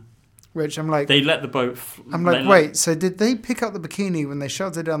 Uh-huh. Which I'm like, They let the boat... wait, so did they pick up the bikini when they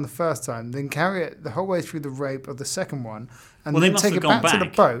shoved it down the first time, then carry it the whole way through the rape of the second one, and Well, they then must take have it gone back to the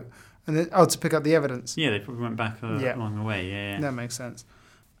back. boat, and then, to pick up the evidence? Yeah, they probably went back Yeah. along the way. Yeah. That makes sense.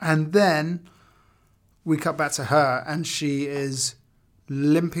 And then we cut back to her, and she is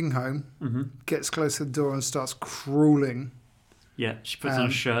limping home, Mm-hmm. gets close to the door and starts crawling, Yeah, she puts on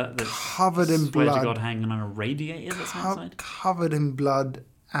a shirt that's... covered in swear blood. to God, hanging on a radiator that's outside. Covered in blood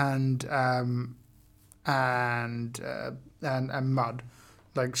and mud.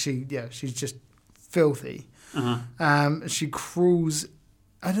 Like she's just filthy. Uh-huh. She crawls.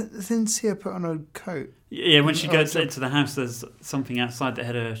 I didn't see her put on a coat. Yeah, when she Oh, goes so- into the house, there's something outside that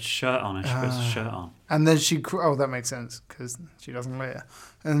had a shirt on, and she puts a shirt on. And then that makes sense because she doesn't later.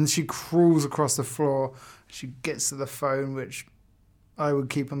 And she crawls across the floor. She gets to the phone, which I would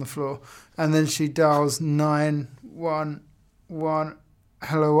keep on the floor. And then she dials 911.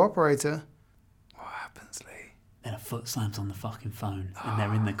 Hello, operator. What happens, Lee? Then a foot slams on the fucking phone, and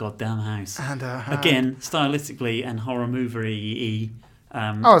they're in the goddamn house. And her hand. Again, stylistically and horror movie.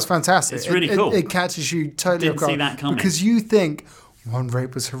 It's fantastic. It's really It- cool. It catches you totally Didn't off guard see that coming. because you think one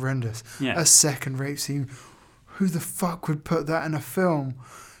rape was horrendous. Yeah. A second rape scene. Who the fuck would put that in a film?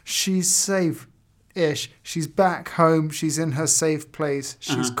 She's safe-ish. She's back home. She's in her safe place.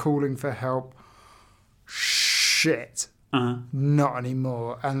 She's calling for help. Shit. Not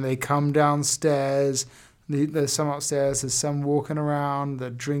anymore. And they come downstairs. There's some upstairs. There's some walking around. They're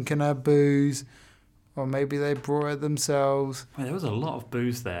drinking her booze. Or maybe they brought it themselves. Well, there was a lot of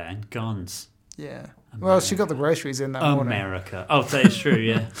booze there and guns. Yeah. Well, she got the groceries in that morning. America. Oh, that is true,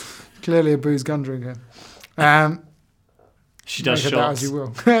 yeah. Clearly a booze gun drinker. She does Make of that shots. as you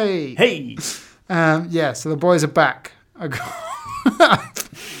will. Hey! Hey! So the boys are back.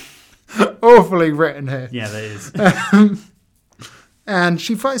 Awfully written here. Yeah, that is. And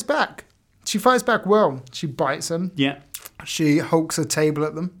she fights back. She fights back well. She bites them. Yeah. She hulks a table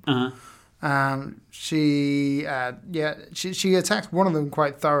at them. Uh-huh. She attacks one of them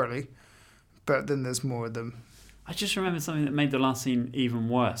quite thoroughly, but then there's more of them. I just remember something that made the last scene even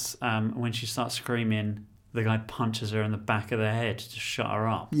worse. When she starts screaming, the guy punches her in the back of the head to shut her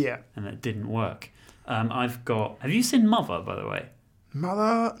up. Yeah. And that didn't work. Have you seen Mother, by the way?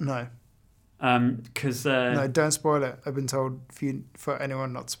 Mother? No. Because No, don't spoil it. I've been told for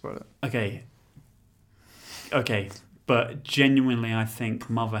anyone not to spoil it. Okay, but genuinely, I think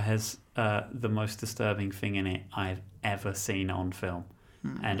Mother has the most disturbing thing in it I've ever seen on film.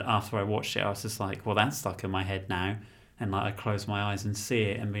 And after I watched it, I was just like, well, that's stuck in my head now. And like, I close my eyes and see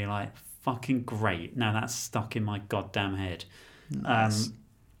it and be like, fucking great. Now that's stuck in my goddamn head. Nice.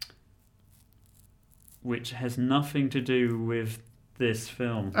 Which has nothing to do with this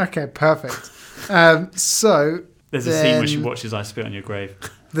film. Okay, perfect. So There's a scene where she watches I Spit on Your Grave.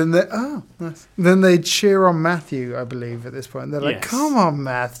 nice. Then they cheer on Matthew, I believe, at this point. They're like, Yes. "Come on,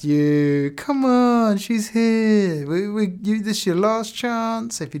 Matthew! Come on, she's here. This is your last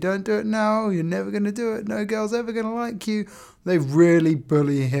chance. If you don't do it now, you're never going to do it. No girl's ever going to like you." They really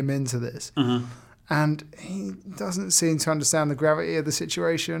bully him into this, and he doesn't seem to understand the gravity of the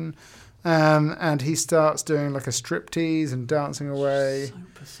situation. And he starts doing like a striptease and dancing away. So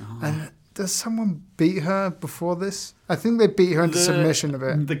bizarre. And does someone beat her before this? I think they beat her into submission a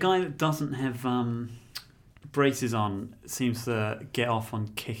bit. The guy that doesn't have braces on seems to get off on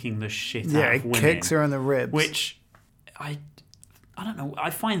kicking the shit out Yeah, of he women. kicks her in the ribs. Which, I don't know. I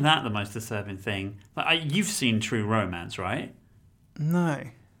find that the most disturbing thing. You've seen True Romance, right? No.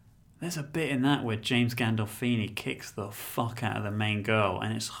 There's a bit in that where James Gandolfini kicks the fuck out of the main girl,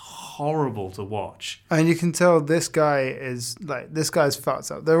 and it's horrible to watch. And you can tell this guy's fucked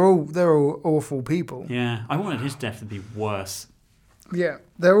up. They're all awful people. Yeah, I wanted his death to be worse. Yeah,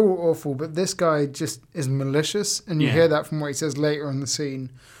 they're all awful, but this guy just is malicious, and you Yeah. hear that from what he says later in the scene,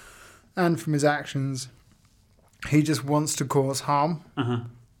 and from his actions. He just wants to cause harm,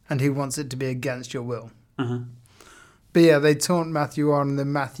 and he wants it to be against your will. But yeah, they taunt Matthew on, and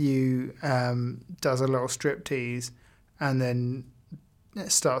then Matthew does a little striptease, and then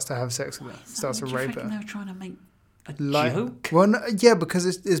starts to have sex with her, starts to rape her. They were trying to make a Like, joke. well, no, yeah, because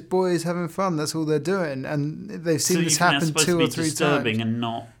it's boys having fun. That's all they're doing, and they've seen So this you think that's happen supposed 2 to or be 3 disturbing times. and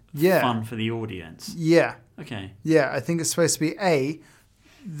not Yeah. fun for the audience. Yeah, Okay. yeah. I think it's supposed to be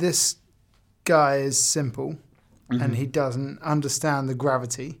this guy is simple and he doesn't understand the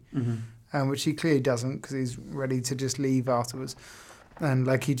gravity, which he clearly doesn't because he's ready to just leave afterwards. And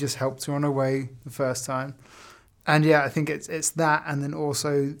like he just helped her on her way the first time. And yeah, I think it's that, and then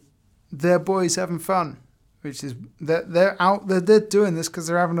also their boys having fun, which is they're out there, they're doing this because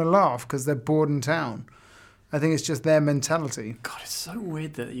they're having a laugh because they're bored in town. I think it's just their mentality. God, it's so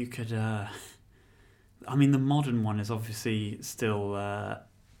weird that you could. I mean, the modern one is obviously still, I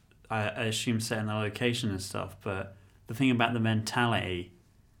assume, set in the location and stuff. But the thing about the mentality,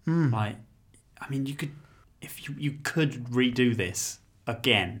 like, I mean, you could, if you could redo this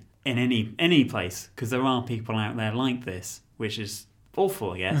again in any place, because there are people out there like this, which is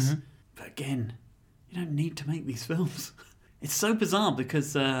awful, I guess. But again, you don't need to make these films. It's so bizarre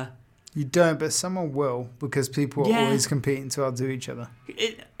because. You don't, but someone will, because people are always competing to outdo each other.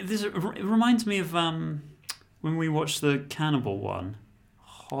 It reminds me of when we watched the Cannibal one.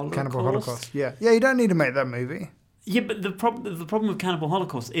 Cannibal Holocaust, yeah. Yeah, you don't need to make that movie. Yeah, but the problem with Cannibal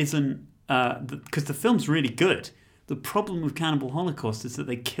Holocaust isn't... Because the film's really good. The problem with Cannibal Holocaust is that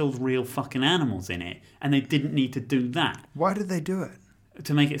they killed real fucking animals in it, and they didn't need to do that. Why did they do it?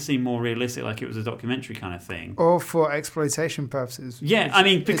 To make it seem more realistic, like it was a documentary kind of thing. Or for exploitation purposes. Yeah, I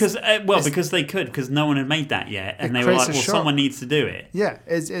mean, because they could, because no one had made that yet, and they were like, well, someone needs to do it. Yeah,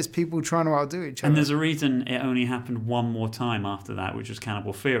 it's people trying to outdo each other. And there's a reason it only happened one more time after that, which was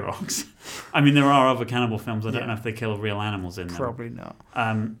Cannibal Ferox. I mean, there are other cannibal films. I don't know if they kill real animals in them. Probably not.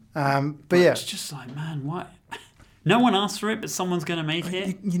 But yeah. It's just like, man, why... No one asked for it, but someone's going to make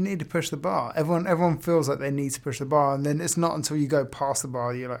it. You need to push the bar. Everyone feels like they need to push the bar, and then it's not until you go past the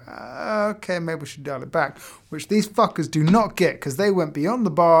bar you're like, okay, maybe we should dial it back, which these fuckers do not get because they went beyond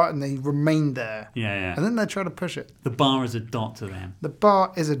the bar and they remained there. Yeah. And then they try to push it. The bar is a dot to them. The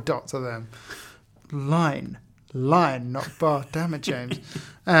bar is a dot to them. Line, not bar. Damn it, James.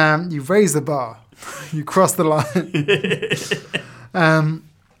 You raise the bar. You cross the line.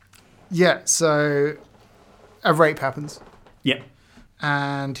 Yeah, so... A rape happens. Yep.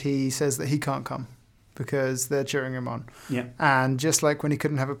 And he says that he can't come because they're cheering him on. Yep. And just like when he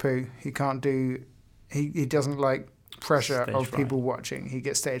couldn't have a poo, he can't do... He doesn't like pressure Stage of fright. people watching. He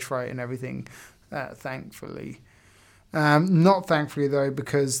gets stage fright and everything, thankfully. Not thankfully, though,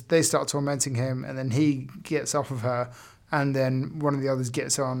 because they start tormenting him and then he gets off of her and then one of the others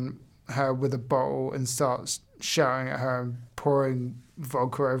gets on her with a bottle and starts shouting at her and pouring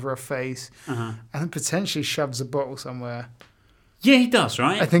vodka over her face, and then potentially shoves a bottle somewhere. Yeah, he does,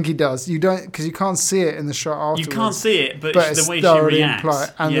 right? I think he does. You don't, because you can't see it in the shot afterwards. You can't see it, but it's the way she thoroughly reacts.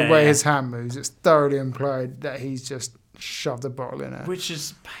 implied, and the way his hand moves, it's thoroughly implied that he's just shoved a bottle in her. Which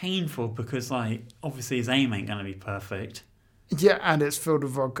is painful because, like, obviously his aim ain't going to be perfect. Yeah, and it's filled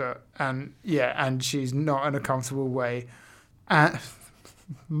with vodka, and she's not in a comfortable way. And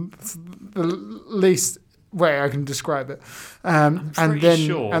the least way I can describe it. And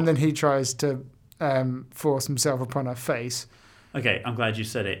then he tries to force himself upon her face. Okay, I'm glad you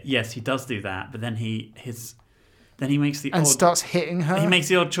said it. Yes, he does do that, but then he makes the starts hitting her. He makes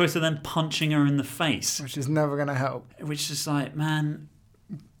the odd choice of then punching her in the face, which is never going to help. Which is like, man,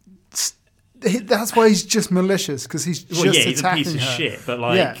 that's why he's just malicious, because he's just attacking her. He's a piece of shit. But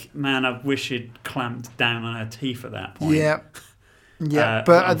man, I wish he'd clamped down on her teeth at that point. Yeah,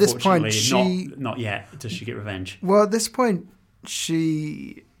 but at this point, not yet does she get revenge. Well, at this point,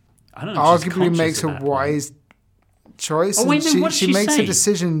 she arguably makes a wise choice. Oh, wait, and she makes say? a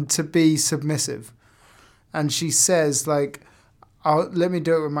decision to be submissive, and she says, like, let me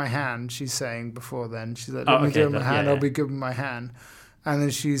do it with my hand. She's saying before then, she's like, let me do it with my hand. I'll be good with my hand, and then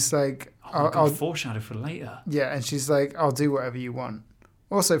she's like, I'll foreshadow for later. Yeah, and she's like, I'll do whatever you want.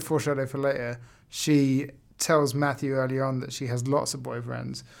 Also, foreshadow for later. She tells Matthew early on that she has lots of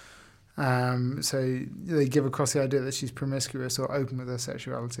boyfriends. So they give across the idea that she's promiscuous or open with her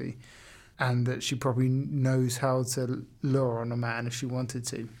sexuality, and that she probably knows how to lure on a man if she wanted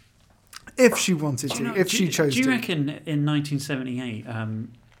to. If she wanted to. If she chose to. Do you reckon in 1978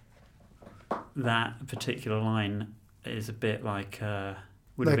 that particular line is a bit like...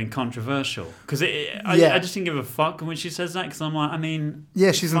 would have been controversial because I just didn't give a fuck when she says that, because I'm like, I mean,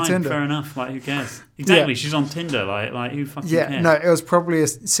 she's fine, on Tinder, fair enough, like, who cares? Exactly. She's on Tinder, like who fucking cares? No, it was probably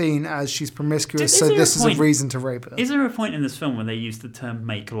seen as she's promiscuous, so this is a reason to rape her. Is there a point in this film where they use the term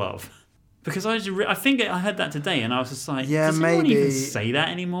make love? Because I think I heard that today and I was just like, does anyone even say that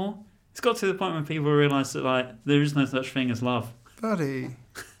anymore? It's got to the point where people realise that, like, there is no such thing as love. Buddy,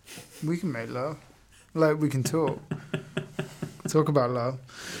 we can make love, like, we can talk about love.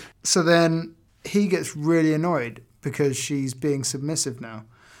 So then he gets really annoyed because she's being submissive now.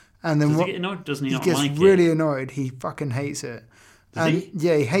 And then Does he get annoyed? Doesn't he not gets like really annoyed. He fucking hates it. Does he?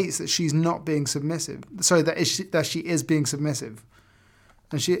 Yeah, he hates that she's not being submissive. Sorry, that she is being submissive.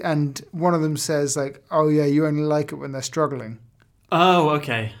 And one of them says like, "Oh yeah, you only like it when they're struggling." Oh,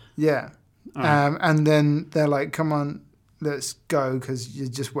 okay. Yeah. Right. And then they're like, "Come on, let's go because you're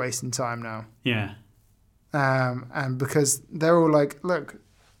just wasting time now." Yeah. And because they're all like, "Look,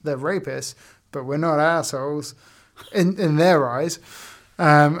 they're rapists, but we're not assholes," in their eyes.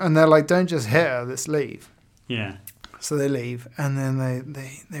 And they're like, "Don't just hit her. Let's leave." Yeah. So they leave, and then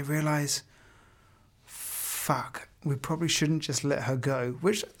they realize, fuck, we probably shouldn't just let her go.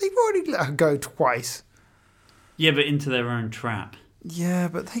 Which they've already let her go twice. Yeah, but into their own trap. Yeah,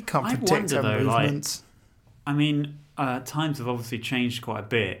 but they can't I predict her wonder, though, like, movements. I mean, times have obviously changed quite a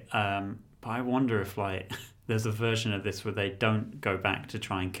bit, but I wonder if like there's a version of this where they don't go back to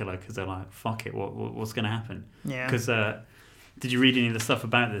try and kill her because they're like, fuck it, what's going to happen? Yeah. Because did you read any of the stuff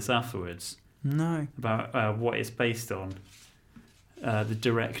about this afterwards? No. About what it's based on? The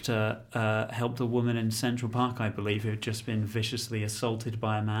director helped a woman in Central Park, I believe, who had just been viciously assaulted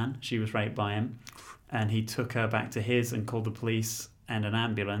by a man. She was raped by him. And he took her back to his and called the police and an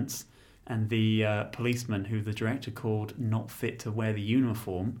ambulance. And the policeman, who the director called not fit to wear the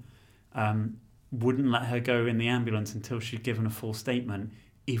uniform, wouldn't let her go in the ambulance until she'd given a full statement,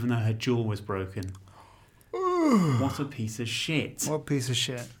 even though her jaw was broken. What a piece of shit. What piece of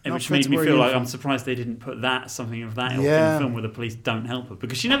shit. Which made me feel like I'm surprised they didn't put something of that ilk in the film where the police don't help her.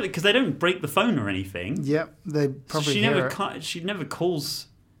 Because they don't break the phone or anything. Yep, they probably she never calls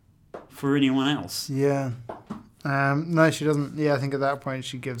for anyone else. Yeah. No, she doesn't. Yeah, I think at that point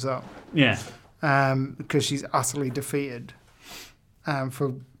she gives up. Yeah. Because she's utterly defeated.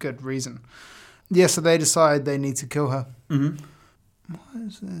 For good reason. Yeah, so they decide they need to kill her. Mm-hmm. What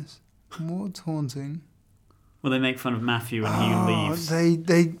is this? More taunting. Well, they make fun of Matthew and he leaves.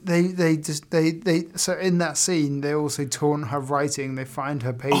 So in that scene, they also taunt her writing. They find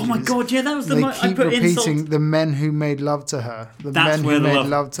her pages. Oh my god, yeah, that was the They most. keep repeating the men who made love to her. That's men where who the made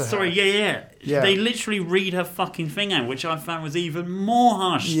love to her. Sorry, yeah. They literally read her fucking thing out, which I found was even more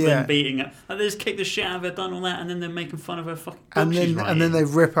harsh than beating her. Like, they just kick the shit out of her, done all that, and then they're making fun of her fucking book she's writing. And then they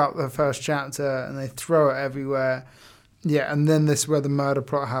rip up the first chapter and they throw it everywhere. Yeah, and then this is where the murder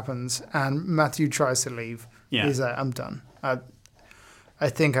plot happens, and Matthew tries to leave. Yeah. He's like, I'm done. I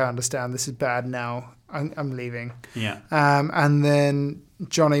think I understand. This is bad now. I'm leaving. Yeah. And then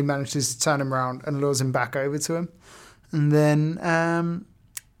Johnny manages to turn him around and lures him back over to him. And then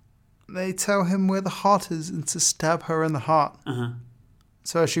they tell him where the heart is and to stab her in the heart. Uh-huh.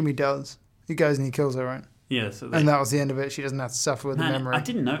 So I assume he does. He goes and he kills her, right? Yeah. And that was the end of it. She doesn't have to suffer with the memory. I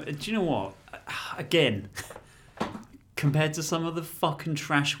didn't know. Do you know what? Again, compared to some of the fucking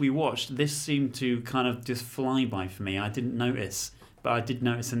trash we watched, this seemed to kind of just fly by for me. I didn't notice. But I did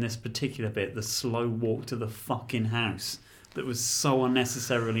notice in this particular bit the slow walk to the fucking house that was so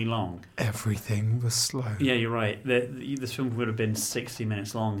unnecessarily long. Everything was slow. Yeah, you're right. This film would have been 60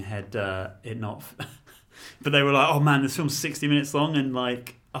 minutes long had it not... But they were like, oh man, this film's 60 minutes long and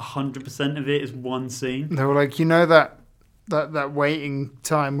like 100% of it is one scene. They were like, you know that waiting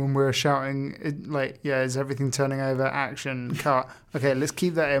time when we were shouting, is everything turning over? Action, cut. Okay, let's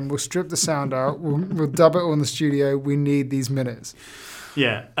keep that in. We'll strip the sound out. We'll dub it all in the studio. We need these minutes.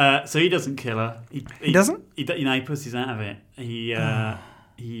 Yeah. So he doesn't kill her. He doesn't. He pushes out of it. He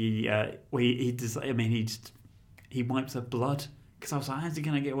wipes her blood. Because I was like, how's he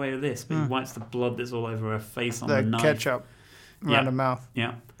going to get away with this? But he wipes the blood that's all over her face on the knife. Ketchup around her mouth.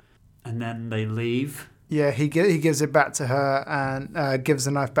 Yeah. And then they leave. Yeah, he gives it back to her and gives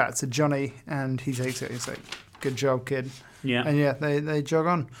the knife back to Johnny, and he takes it. He's like, "Good job, kid." Yeah. And they jog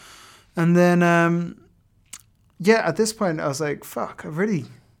on, and then at this point I was like, "Fuck!" I really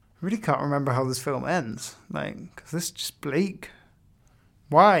can't remember how this film ends. Like, 'cause this is just bleak.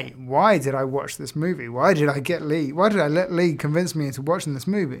 Why did I watch this movie? Why did I get Lee? Why did I let Lee convince me into watching this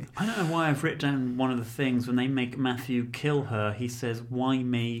movie? I don't know why I've written down one of the things when they make Matthew kill her. He says, "Why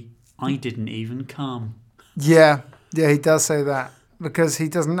me? I didn't even come." Yeah, he does say that because he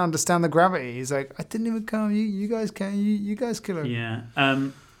doesn't understand the gravity. He's like, I didn't even come. You guys can. You guys kill her. Yeah.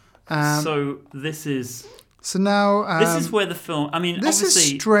 So this is. So now this is where the film. I mean, this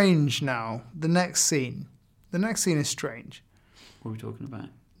obviously, is strange. Now the next scene is strange. What are we talking about?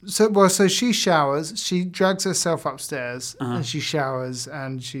 So she showers. She drags herself upstairs and she showers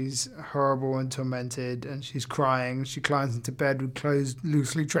and she's horrible and tormented and she's crying. She climbs into bed with clothes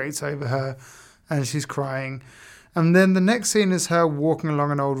loosely draped over her. And she's crying. And then the next scene is her walking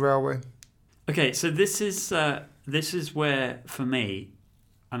along an old railway. Okay, so this is where, for me,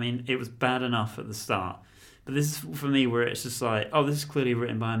 I mean, it was bad enough at the start. But this is, for me, where it's just like, oh, this is clearly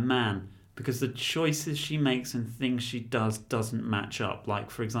written by a man. because the choices she makes and things she doesn't match up.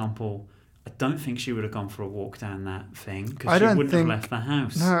 Like, for example, I don't think she would have gone for a walk down that thing because she wouldn't have left the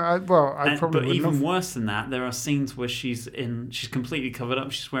house. No, I probably But wouldn't even have. worse than that, there are scenes where she's completely covered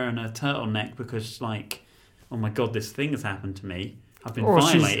up. She's wearing a turtleneck because, like, oh my god, this thing has happened to me. I've been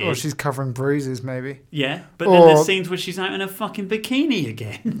violated. Or she's covering bruises, maybe. Yeah, but then there's scenes where she's out in a fucking bikini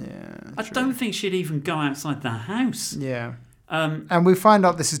again. Yeah, I don't think she'd even go outside the house. Yeah. And we find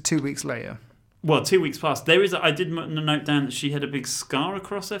out this is 2 weeks later. Well, 2 weeks past. I did note down that she had a big scar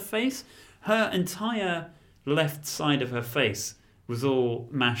across her face. Her entire left side of her face was all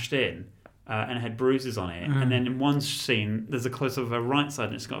mashed in and it had bruises on it. And then in one scene, there's a close-up of her right side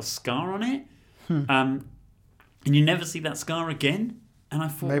and it's got a scar on it. And you never see that scar again. And I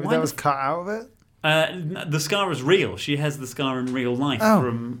thought, Maybe that was cut out of it? The scar is real. She has the scar in real life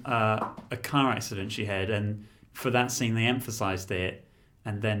from a car accident she had. And for that scene, they emphasised it.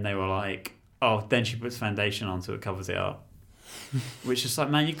 And then they were like, oh, then she puts foundation on so it covers it up. Which is like,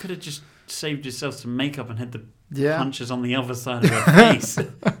 man, you could have just saved yourself some makeup and had the punches on the other side of her face.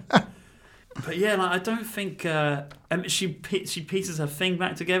 But yeah, like, I don't think she pieces her thing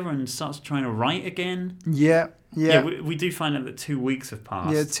back together and starts trying to write again. Yeah. We do find out that 2 weeks have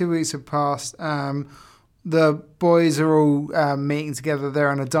passed. Yeah, 2 weeks have passed. The boys are all meeting together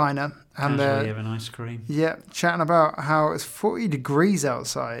there in a diner. And they're having ice cream. Yeah, chatting about how it's 40 degrees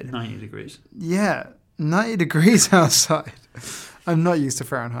outside. 90 degrees. Yeah, 90 degrees outside. I'm not used to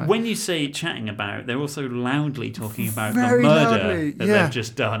Fahrenheit. When you say chatting about, they're also loudly talking about Very the murder loudly, that yeah. they've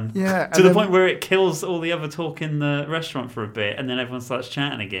just done. Yeah, To the point where it kills all the other talk in the restaurant for a bit, and then everyone starts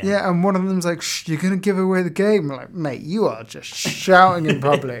chatting again. Yeah, and one of them's like, "Shh, you're going to give away the game." I'm like, mate, you are just shouting in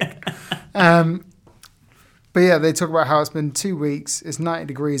public. But yeah, they talk about how it's been 2 weeks, it's 90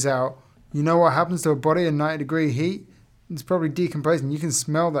 degrees out. You know what happens to a body in 90 degree heat? It's probably decomposing. You can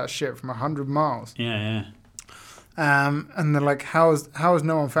smell that shit from 100 miles. Yeah. And they're like, how has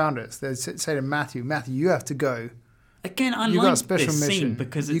no one found it? So they say to Matthew, you have to go. Again, I You like got a special this mission scene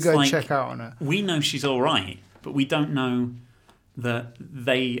because it's you go like, check out on it. we know she's all right, but we don't know that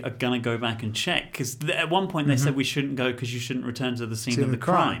they are going to go back and check. Because at one point they said we shouldn't go because you shouldn't return to the scene of the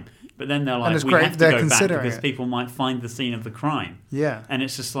crime. But then they're like, it's we great have to they're go back considering because it. people might find the scene of the crime. Yeah. And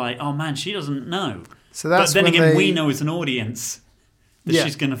it's just like, oh man, she doesn't know. So that's but then when again, they- we know as an audience that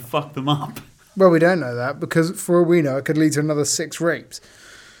she's going to fuck them up. Well, we don't know that because for all we know, it could lead to another 6 rapes.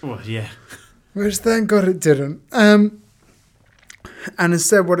 Well, yeah. Which thank God it didn't. And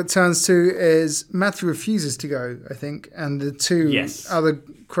instead what it turns to is Matthew refuses to go, I think, and the two other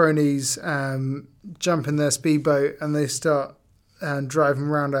cronies jump in their speedboat and they start driving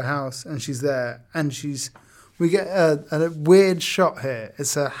around her house and she's there and we get a weird shot here.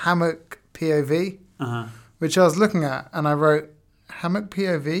 It's a hammock POV, which I was looking at and I wrote, hammock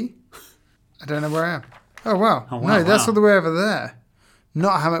POV? I don't know where I am. Oh, wow. No, that's all the way over there.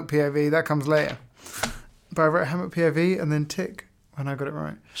 Not hammock POV, that comes later. But I wrote hammock POV and then tick when I got it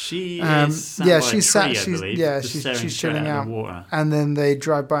right. She is sat by a tree, I believe, just staring she's straight chilling out out. of the water. And then they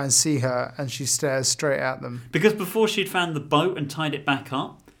drive by and see her and she stares straight at them. Because before she'd found the boat and tied it back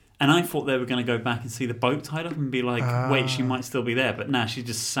up, and I thought they were going to go back and see the boat tied up and be like, wait, she might still be there. But no, she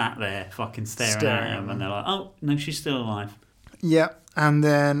just sat there fucking staring at him. And they're like, oh, no, she's still alive. Yeah, and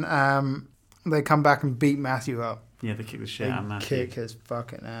then they come back and beat Matthew up. Yeah, they kick the shit out of Matthew. Kick his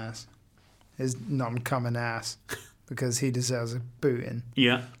fucking ass. His non-coming ass. Because he deserves a booting.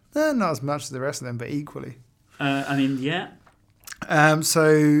 Yeah. Not as much as the rest of them, but equally. I mean, yeah.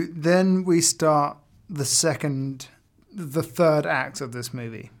 So then we start the third act of this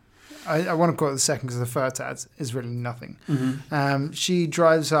movie. I want to call it the second because the first act is really nothing. Mm-hmm. She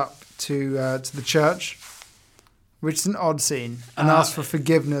drives up to the church, which is an odd scene, and asks for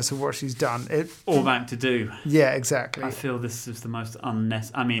forgiveness of what she's done. All back to do. Yeah, exactly. I feel this is the most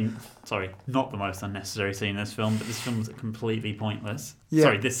unnecessary. I mean, sorry, not the most unnecessary scene in this film, but this film was completely pointless. Yeah.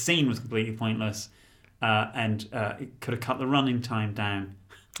 Sorry, this scene was completely pointless, and it could have cut the running time down.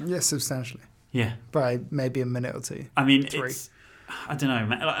 Yeah, substantially. Yeah. By maybe a minute or two. I mean, 3. I don't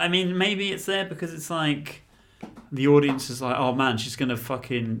know. I mean, maybe it's there because it's like the audience is like, oh man, she's going to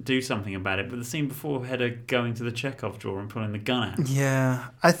fucking do something about it. But the scene before had her going to the Chekhov drawer and pulling the gun out. Yeah.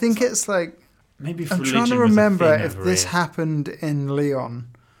 I think it's like... Maybe if I'm religion trying to was a remember thing if over this here. happened in Leon.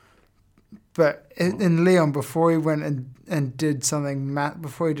 But in Leon, before he went and did something,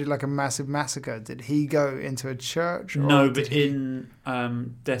 before he did like a massive massacre, did he go into a church? No, but in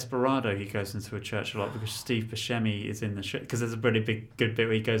Desperado, he goes into a church a lot because Steve Buscemi is in the church. Because there's a pretty good bit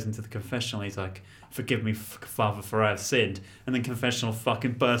where he goes into the confessional. He's like, "Forgive me, Father, for I have sinned." And then confessional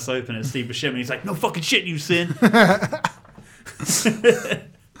fucking bursts open at Steve Buscemi. He's like, "No fucking shit, you sin."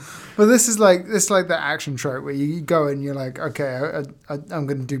 But this is like that action trope where you go and you're like, okay, I'm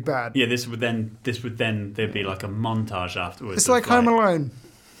going to do bad. Yeah, this would then there'd be like a montage afterwards. It's like Home Alone.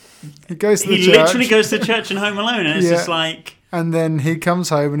 He goes to the He church. literally goes to church in Home Alone, and it's Yeah. just like, And then he comes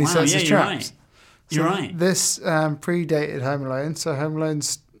home and he wow, sets yeah, his you're traps. right. You're right. This predated Home Alone, so Home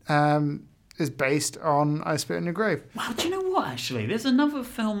Alone's is based on I Spit on Your Grave. Wow, do you know what, actually? There's another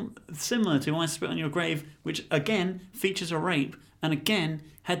film similar to I Spit on Your Grave, which, again, features a rape, and again,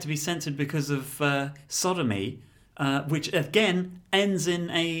 had to be censored because of sodomy, which, again, ends in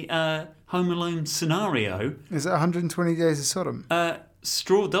a Home Alone scenario. Is it 120 Days of Sodom?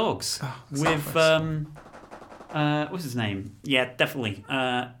 Straw Dogs with... what's his name? Yeah, definitely.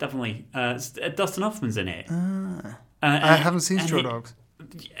 Dustin Hoffman's in it. I haven't seen Straw Dogs.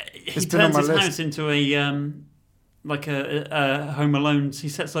 He It's been on turns my his list. house into a like a Home Alone. He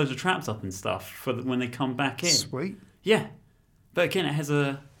sets loads of traps up and stuff for when they come back in. Sweet. Yeah, but again, it has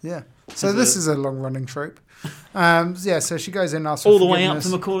a Yeah. So As this a- is a long-running trope. Yeah, so she goes in and asks for all the way up to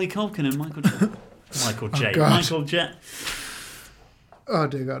forgiveness. Macaulay Culkin and Michael J. Michael J. God. Michael J. Oh,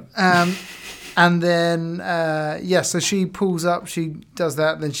 dear God. And then, so she pulls up, she does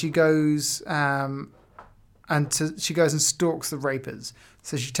that, then she goes she goes and stalks the rapers.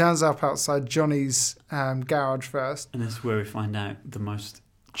 So she turns up outside Johnny's garage first. And this is where we find out the most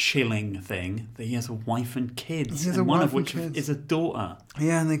chilling thing, that he has a wife and kids, He has and a one wife of which and kids. is a daughter.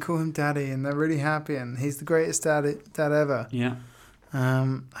 Yeah, and they call him Daddy, and they're really happy, and he's the greatest dad ever. Yeah. I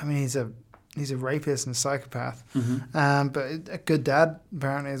mean, he's a rapist and a psychopath, Mm-hmm. but a good dad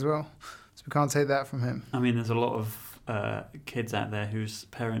apparently as well. So we can't take that from him. I mean, there's a lot of kids out there whose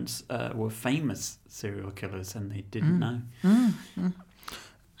parents were famous serial killers and they didn't know.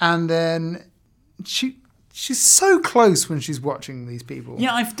 And then she's so close when she's watching these people.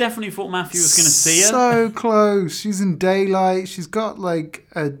 Yeah, I've definitely thought Matthew was going to see her. So close. She's in daylight. She's got like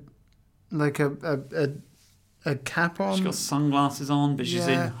a cap on. She's got sunglasses on, but she's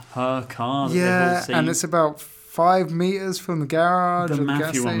Yeah. in her car that they've all Yeah, seen. and it's about 5 meters from the garage the or the gas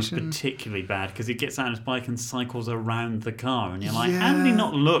Matthew one was station. particularly bad because he gets out on his bike and cycles around the car, and you're like, how did he Yeah.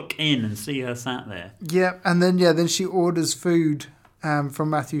 not look in and see her sat there? Yeah, and then she orders food from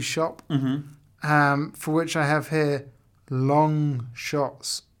Matthew's shop, for which I have here long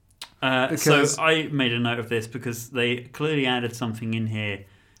shots. So Because- I made a note of this because they clearly added something in here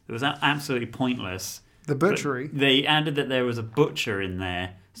that was absolutely pointless. The butchery. But they added that there was a butcher in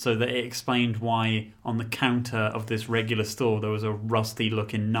there so that it explained why on the counter of this regular store there was a rusty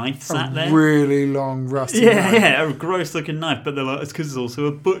looking knife sat there. Really long, rusty Yeah, knife. yeah, a gross looking knife, but they're like, it's because it's also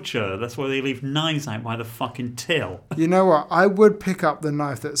a butcher. That's why they leave knives out by the fucking till. You know what? I would pick up the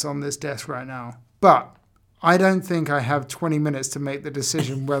knife that's on this desk right now, but I don't think I have 20 minutes to make the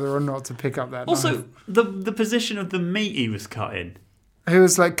decision whether or not to pick up that knife. Also, the position of the meat he was cutting. He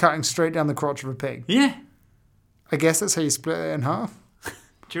was like cutting straight down the crotch of a pig. Yeah. I guess that's how you split it in half.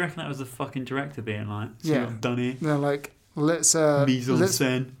 Do you reckon that was the fucking director being like, see Yeah. what I've done here? They're like, let's Mise en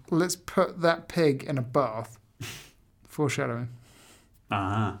scène. let's put that pig in a bath. Foreshadowing.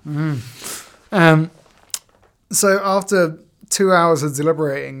 Ah. So after 2 hours of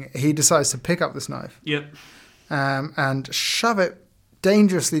deliberating, he decides to pick up this knife Yep. and shove it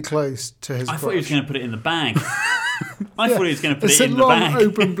dangerously close to his I crotch. thought he was going to put it in the bag. I thought he was going to put It's it a in the long bag.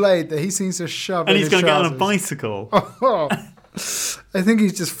 open blade that he seems to shove And in he's his going to get on a trousers. bicycle. Oh, I think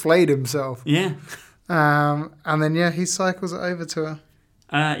he's just flayed himself. Yeah. And then, he cycles it over to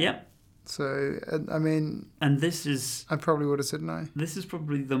her. Yep. So, I mean, And this is I probably would have said no.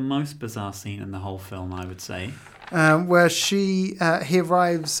 probably the most bizarre scene in the whole film, I would say. Where he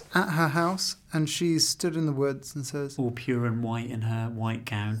arrives at her house and she's stood in the woods and says, All pure and white in her white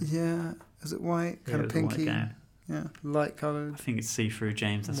gown. yeah, is it white? Yeah, Kind it of was a white pinky. gown. Yeah, light coloured. I think it's see-through,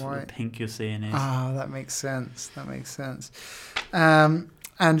 James. That's what White. the pink you're seeing is. Ah, that makes sense.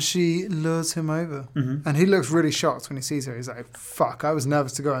 And she lures him over. Mm-hmm. And he looks really shocked when he sees her. He's like, fuck, I was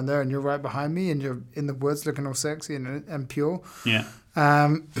nervous to go in there and you're right behind me and you're in the woods looking all sexy and pure. Yeah.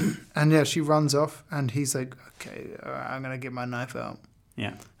 And she runs off and he's like, okay, all right, I'm going to get my knife out.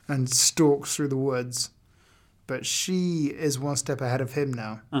 Yeah. And stalks through the woods. But she is one step ahead of him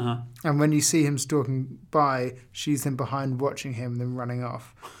now. Uh-huh. And when you see him stalking by, she's then behind watching him, then running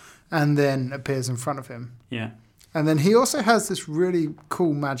off. And then appears in front of him. Yeah. And then he also has this really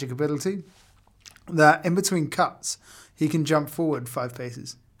cool magic ability that in between cuts, he can jump forward 5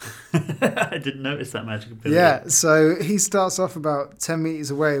 paces. I didn't notice that magic ability. Yeah, so he starts off about 10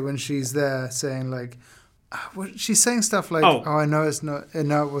 meters away when she's there saying like, she's saying stuff like, oh, I know it's not,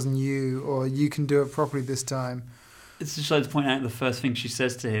 no, it wasn't you, or you can do it properly this time. It's just like to point out the first thing she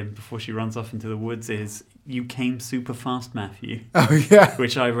says to him before she runs off into the woods is, You came super fast, Matthew. Oh, yeah.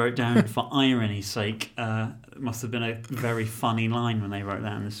 Which I wrote down for irony's sake. It must have been a very funny line when they wrote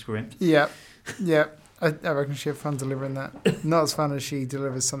that in the script. Yeah. Yeah. I reckon she had fun delivering that. Not as fun as she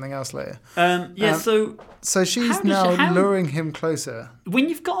delivers something else later. So she's now luring him closer. When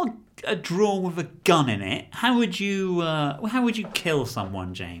you've got a drawer with a gun in it, how would you kill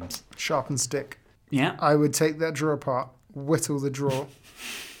someone, James? Sharpened stick. Yeah. I would take that drawer apart, whittle the drawer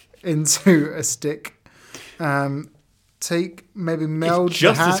into a stick. Maybe meld it's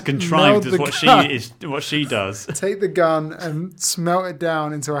just the as contrived as what she does. Take the gun and smelt it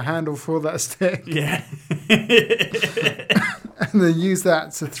down into a handle for that stick. Yeah. And then use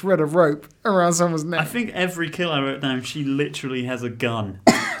that to thread a rope around someone's neck. I think every kill I wrote down, she literally has a gun.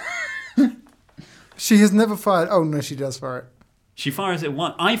 She has never fired. Oh no, she does fire it. She fires it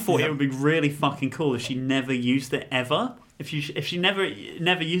once. I thought it would be really fucking cool if she never used it ever. If she never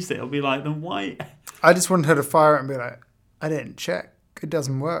used it, it'll be like, then why? I just wanted her to fire it and be like, I didn't check. It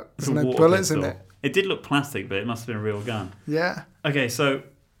doesn't work. There's no bullets in it. It did look plastic, but it must have been a real gun. Yeah. Okay, so...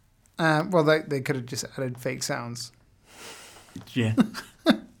 well, they could have just added fake sounds. Yeah.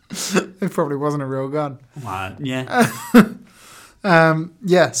 It probably wasn't a real gun. Yeah.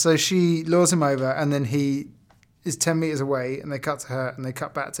 Yeah, so she lures him over, and then he is 10 meters away, and they cut to her, and they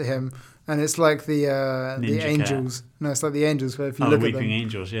cut back to him, and it's like the angels. Cat. No, it's like the angels, where if you look the at them... Weeping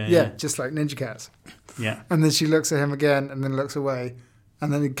Angels, yeah. Yeah, just like Ninja Cats. Yeah. And then she looks at him again, and then looks away,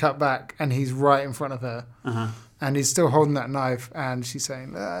 and then he cut back, and he's right in front of her. Uh-huh. And he's still holding that knife, and she's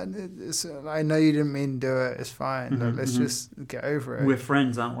saying, I know you didn't mean to do it, it's fine. Mm-hmm, Let's just get over it. We're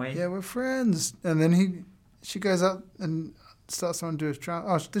friends, aren't we? Yeah, we're friends. And then she goes up and starts to undo his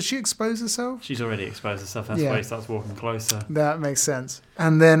trousers. Oh, does she expose herself? She's already exposed herself, that's why he starts walking closer. That makes sense.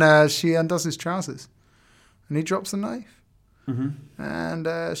 And then she undoes his trousers, and he drops the knife. Mm-hmm.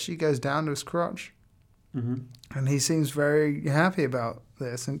 And she goes down to his crotch. Mm-hmm. And he seems very happy about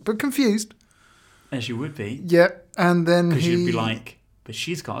this, but confused. As you would be. Yep. And then because you'd be like, but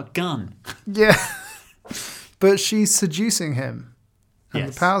she's got a gun. Yeah. But she's seducing him. And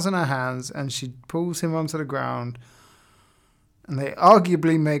yes. The power's in her hands, and she pulls him onto the ground, and they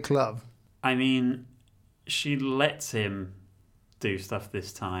arguably make love. I mean, she lets him do stuff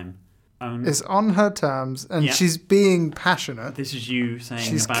this time. It's on her terms, and she's being passionate. This is you saying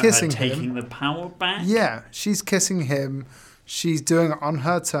she's about kissing her taking him. The power back? Yeah, she's kissing him. She's doing it on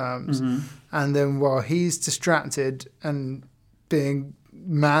her terms. Mm-hmm. And then while he's distracted and being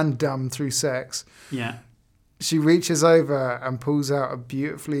man-dumb through sex, she reaches over and pulls out a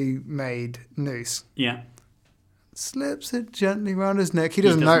beautifully made noose. Yeah. Slips it gently around his neck. He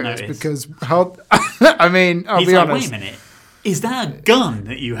doesn't notice because... I mean, I'll be honest. Wait a minute. Is that a gun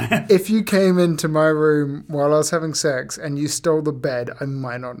that you have? If you came into my room while I was having sex and you stole the bed, I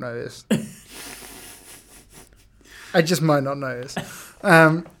might not notice. I just might not notice.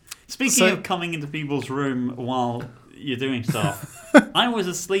 Speaking of coming into people's room while you're doing stuff, I was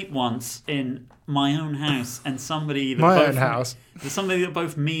asleep once in my own house, and somebody that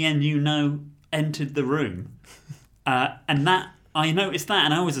both me and you know entered the room, and that I noticed that,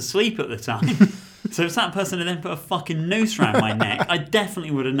 and I was asleep at the time. So if that person had then put a fucking noose around my neck, I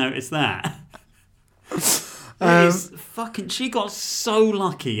definitely would have noticed that. She got so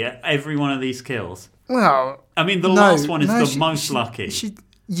lucky at every one of these kills. Well, I mean, the last one is the most lucky. She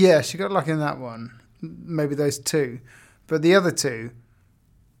got lucky in that one. Maybe those two. But the other two,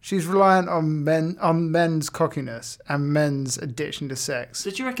 she's reliant on men's cockiness and men's addiction to sex.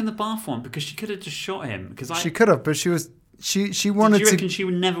 Did you reckon the bath one? Because she could have just shot him. She could have, but she wanted to... Did you reckon she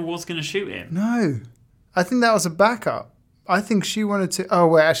never was going to shoot him? No. I think that was a backup. I think she wanted to... Oh,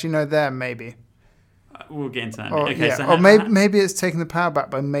 wait, actually, no, there, maybe. We'll get into that. Okay, so maybe it's taking the power back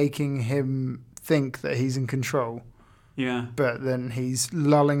by making him think that he's in control. Yeah. But then he's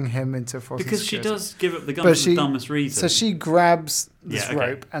lulling him into forcing because she security. does give up the gun for the dumbest reason. So she grabs this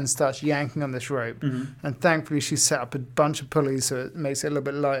rope and starts yanking on this rope. Mm-hmm. And thankfully she's set up a bunch of pulleys so it makes it a little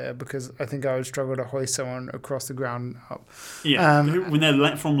bit lighter, because I think I would struggle to hoist someone across the ground up. Yeah, when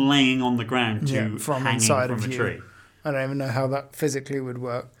they're from laying on the ground to from hanging inside from of a tree. I don't even know how that physically would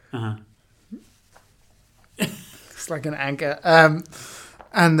work. Uh-huh. It's like an anchor.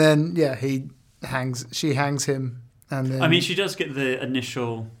 And then, she hangs him. And then, I mean, she does get the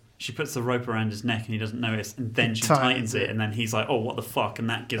initial... She puts the rope around his neck and he doesn't notice, and then she tightens it, and then he's like, oh, what the fuck? And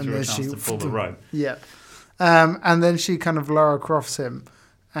that gives her a chance to pull the rope. Yeah. And then she kind of Lara Crofts him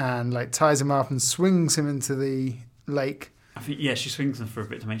and ties him up and swings him into the lake. I think, she swings him for a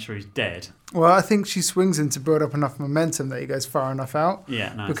bit to make sure he's dead. Well, I think she swings him to build up enough momentum that he goes far enough out.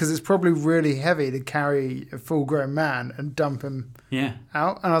 Yeah, nice. Because it's probably really heavy to carry a full-grown man and dump him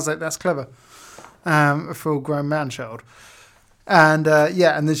out. And I was like, that's clever. a full-grown man-child. And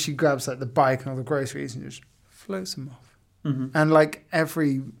and then she grabs like the bike and all the groceries and just floats them off. Mm-hmm. And like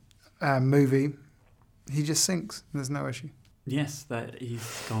every movie, he just sinks. There's no issue. Yes, that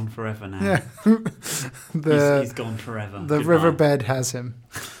he's gone forever now. Yeah, he's gone forever. The Goodbye. riverbed has him.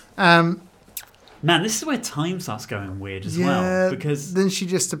 Man, this is where time starts going weird as well. Because then she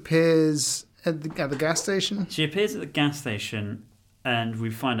just appears at the gas station. she appears at the gas station, and we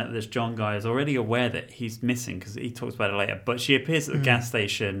find out that this John guy is already aware that he's missing because he talks about it later. But she appears at the gas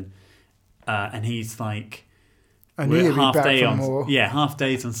station, and he's like, I knew you'd be back for on more. half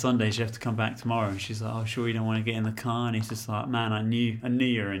days on Sundays. You have to come back tomorrow. And she's like, "Oh, sure, you don't want to get in the car." And he's just like, "Man, I knew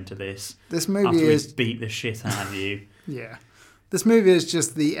you were into this. This movie After is we beat the shit out of you." yeah. This movie is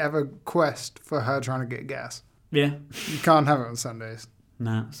just the ever quest for her trying to get gas. Yeah. You can't have it on Sundays.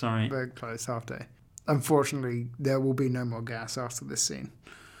 No, sorry. They're closed half day. Unfortunately, there will be no more gas after this scene.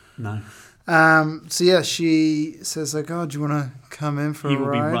 No. So yeah, she says like, "Oh, do you want to come in for He a will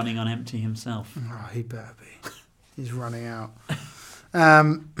ride?" be running on empty himself. Oh, he better be. He's running out.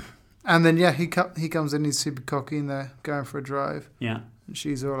 And then yeah, he comes in. He's super cocky, and they're going for a drive. Yeah. And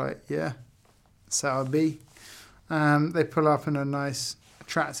she's all like, "Yeah, so it be." They pull up in a nice,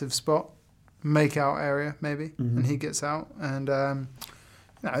 attractive spot, make-out area maybe, and he gets out, and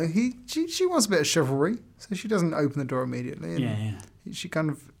she wants a bit of chivalry, so she doesn't open the door immediately. And Yeah. she kind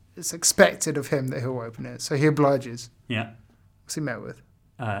of, it's expected of him that he'll open it, so he obliges. Yeah. What's he met with?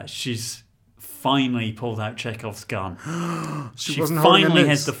 She's finally pulled out Chekhov's gun. She She wasn't holding finally her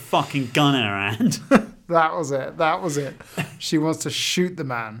has the fucking gun in her hand. That was it. She wants to shoot the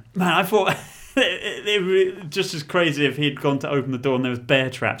man. Man, I thought it was just as crazy if he'd gone to open the door and there was bear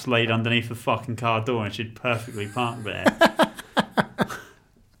traps laid underneath the fucking car door and she'd perfectly parked there.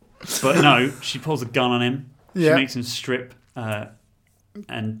 But no, she pulls a gun on him. She Yeah. makes him strip,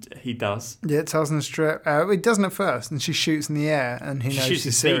 and he does. Yeah, it tells him to strip. He doesn't at first, and she shoots in the air, and he She knows shoots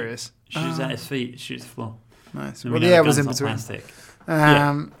she's his feet. serious. Shoots at his feet, shoots the floor. Nice. And Well, we the know air the was in gun's not between.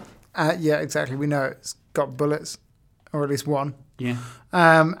 plastic. Yeah, exactly. We know it's got bullets, or at least one. Yeah.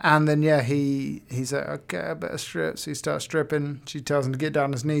 And then yeah, he's like, okay, I better strip. So he starts stripping. She tells him to get down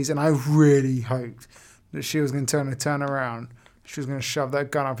on his knees, and I really hoped that she was going to turn around. She was going to shove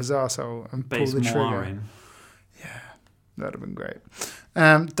that gun up his arsehole and pull Base the trigger. Moiring. That'd have been great.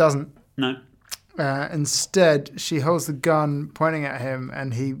 Doesn't. No. Instead, she holds the gun pointing at him,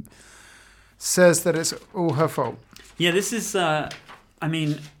 and he says that it's all her fault. Yeah, this is.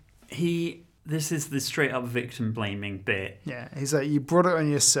 This is the straight up victim blaming bit. Yeah, he's like, you brought it on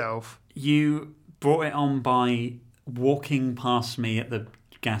yourself. You brought it on by walking past me at the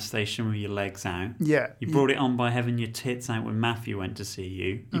gas station with your legs out. Yeah. You brought it on by having your tits out when Matthew went to see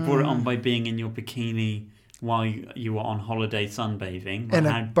you. You brought it on by being in your bikini while you were on holiday sunbathing. In Like,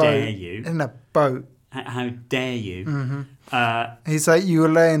 a how boat. dare you? In a boat. How dare you? He's like, you were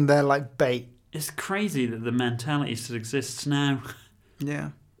laying there like bait. It's crazy that the mentality still exists now. Yeah.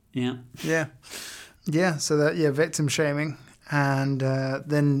 Yeah. Yeah, so that, victim shaming. And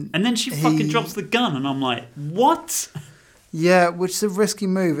then she fucking drops the gun, and I'm like, what? Yeah, which is a risky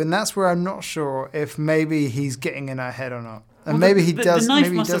move, and that's where I'm not sure if maybe he's getting in her head or not. And Well, maybe he does. The knife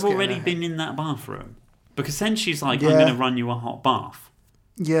maybe he must does have get in already her been in that bathroom. Because then she's like, Yeah. I'm going to run you a hot bath.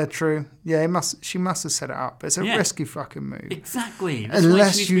 Yeah, true. Yeah, she must have set it up. It's a Yeah. risky fucking move. Exactly. That's why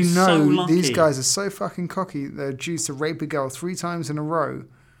Unless she you needs to be so know lucky. these guys are so fucking cocky, they're due to rape a girl 3 times in a row,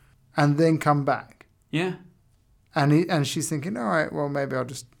 and then come back. Yeah. And she's thinking, all right, well maybe I'll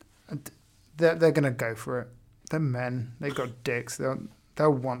just. They're gonna go for it. They're men. They got dicks. They'll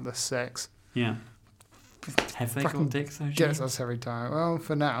want the sex. Yeah. Have they Fucking got dicks though? Gets Jim? us every time. Well,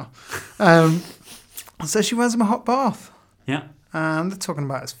 for now. So she runs him a hot bath. Yeah. They're talking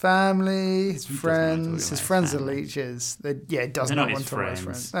about his family, his He doesn't like friends. talking His about friends his are family. leeches. He does They're not not want his to talk about his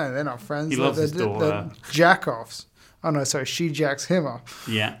friends. friends. No, they're not friends. He loves his They're daughter. jack-offs. Oh no, sorry, she jacks him off.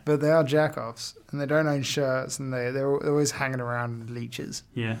 Yeah. But they are jack-offs, and they don't own shirts, and they're always hanging around leeches.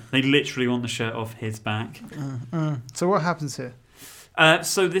 Yeah. They literally want the shirt off his back. So what happens here?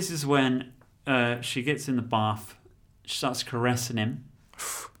 So this is when she gets in the bath, she starts caressing him,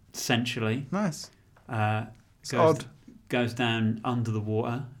 essentially. Nice. It's Goes, odd. goes down under the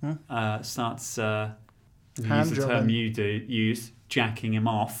water, starts, use the Hand term jobbing. you use, jacking him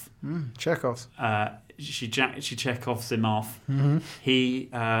off. Chekhovs. She Chekhovs him off. Mm-hmm.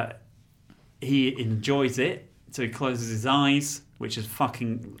 He enjoys it, so he closes his eyes, which is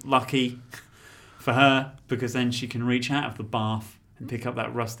fucking lucky for her, because then she can reach out of the bath and pick up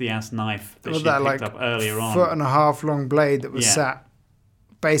that rusty ass knife that she picked up earlier on. 1.5 foot long blade that was Yeah. sat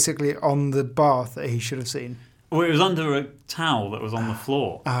basically on the bath that he should have seen. Well, it was under a towel that was on the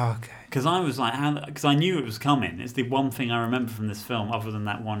floor. Oh, okay. Because I was like, because I knew it was coming. It's the one thing I remember from this film, other than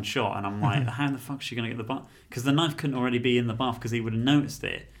that one shot. And I'm like, how the fuck is she going to get the bath? Because the knife couldn't already be in the bath because he would have noticed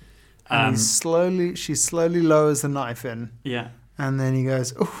it. And she slowly lowers the knife in. Yeah. And then he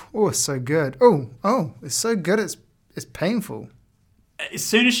goes, oh, it's so good. Oh, it's so good. It's painful. As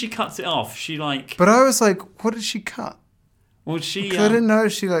soon as she cuts it off, she like. But I was like, what did she cut? Well, she. I didn't know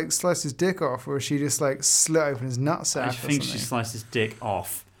if she like sliced his dick off or she just like slit open his nutsack. I think she sliced his dick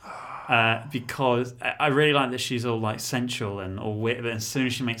off. Because I really like that she's all like sensual and all weird, but as soon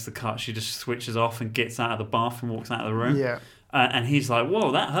as she makes the cut, she just switches off and gets out of the bath and walks out of the room. Yeah. And he's like,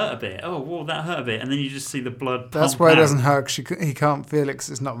 whoa, that hurt a bit. Oh, whoa, that hurt a bit. And then you just see the blood That's pump why it out. doesn't hurt, because he can't feel it because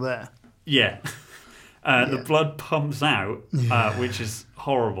it's not there. Yeah. The blood pumps out, which is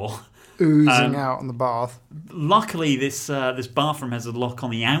horrible. Oozing out on the bath. Luckily, this bathroom has a lock on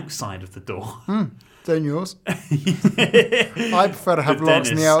the outside of the door. Don't yours? I prefer to have The locks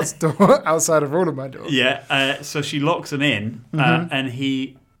on the outside of all of my doors. Yeah, so she locks him in, and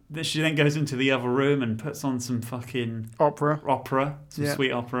she then goes into the other room and puts on some fucking Opera. some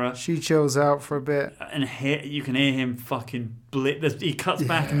sweet opera. She chills out for a bit. And you can hear him fucking he cuts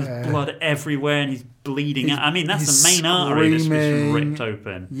back and there's blood everywhere and he's bleeding out. I mean, that's the main artery that's been ripped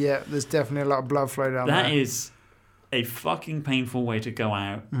open. Yeah, there's definitely a lot of blood flow down there. That is a fucking painful way to go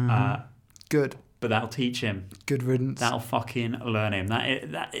out. Good. But that'll teach him. Good riddance. That'll fucking learn him.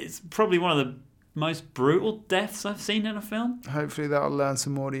 That is probably one of the most brutal deaths I've seen in a film. Hopefully that'll learn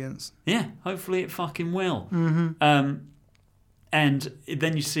some audience. Yeah, hopefully it fucking will. And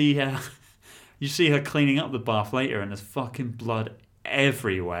then you see her cleaning up the bath later, and there's fucking blood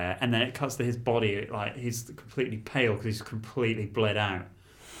everywhere. And then it cuts to his body, like he's completely pale because he's completely bled out.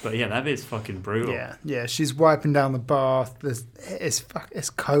 But yeah, that bit's fucking brutal. Yeah. She's wiping down the bath. It's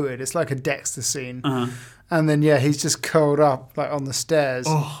coated. It's like a Dexter scene. And then he's just curled up like on the stairs.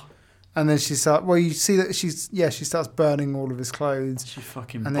 Oh. And then she starts. Well, you see that she starts burning all of his clothes. She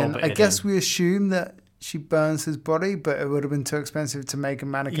fucking. And then I guess we assume that she burns his body, but it would have been too expensive to make a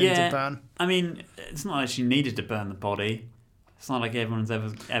mannequin to burn. I mean, it's not like she needed to burn the body. It's not like everyone's ever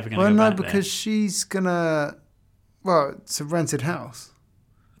going to go back back because there. she's gonna. Well, it's a rented house.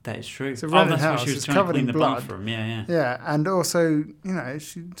 That is true. It's a rented house. Why she was it's trying covered to clean in the blood. bathroom. Yeah. Yeah, and also,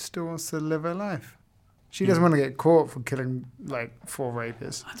 she still wants to live her life. She doesn't want to get caught for killing like 4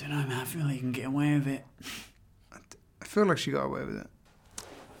 rapists. I don't know, man. I feel like you can get away with it. I feel like she got away with it.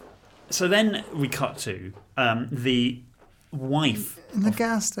 So then we cut to the wife in the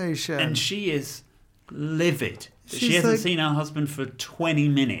gas station, and she is livid. She hasn't seen her husband for 20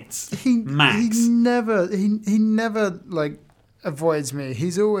 minutes max. He never like avoids me.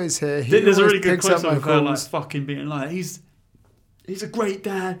 He's always here. There's a really good quote of her like fucking being like, he's a great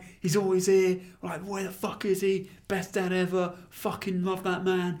dad. He's always here. Like, where the fuck is he? Best dad ever. Fucking love that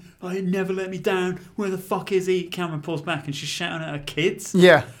man. Like, he never let me down. Where the fuck is he? Cameron pulls back and she's shouting at her kids.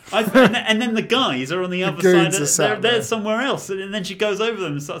 Yeah. And then the guys are on the other side. They're somewhere else. And then she goes over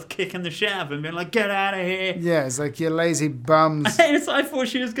them and starts kicking the shit out of them, being like, get out of here. Yeah, it's like, you lazy bums. I thought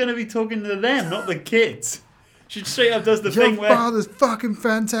she was going to be talking to them, not the kids. She straight up does the thing where... Your father's fucking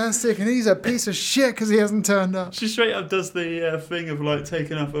fantastic and he's a piece of shit because he hasn't turned up. She straight up does the thing of like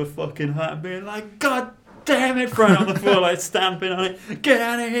taking off her fucking hat and being like, God damn it, throwing on the floor, like stamping on it. Get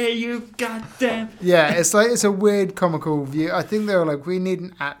out of here, you goddamn... Yeah, it's a weird comical view. I think they were like, we need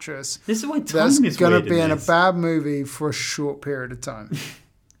an actress this is why that's going to be in a this. bad movie for a short period of time.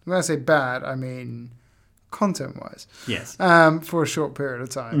 When I say bad, I mean... content-wise, yes, for a short period of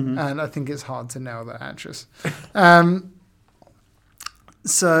time, and I think it's hard to nail that actress.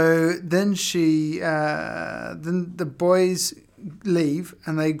 So then then the boys leave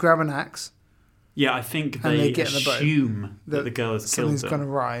and they grab an axe. Yeah, I think they assume that the girl has killed them. Something's gone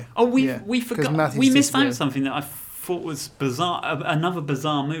awry. Oh, we forgot. We missed out something that I thought was bizarre. Another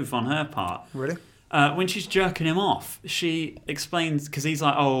bizarre move on her part. Really? When she's jerking him off, she explains, because he's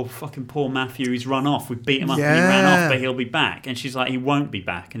like, oh, fucking poor Matthew, he's run off. We beat him up and he ran off, but he'll be back. And she's like, he won't be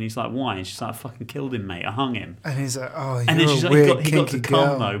back. And he's like, why? And she's like, I fucking killed him, mate. I hung him. And he's like, oh, you're and then she's a like, weird, he got to girl.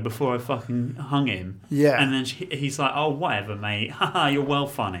 come, though, before I fucking hung him. Yeah. And then he's like, oh, whatever, mate. Haha, you're well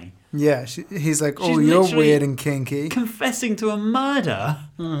funny. Yeah, he's like, oh, you're weird and kinky. Confessing to a murder,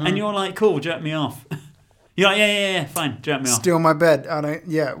 and you're like, cool, jerk me off. You're like, yeah, fine, jerk me off. Steal my bed.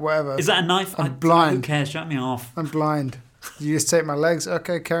 Whatever. Is that a knife? I'm blind. Who cares? Jerk me off. I'm blind. You just take my legs.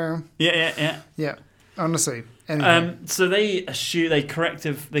 Okay, carry on. Yeah. Honestly. Anyway. So they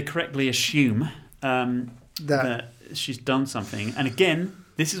correctly assume that she's done something, and again,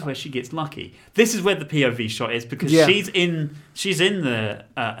 This is where she gets lucky. This is where the POV shot is because Yeah. she's in the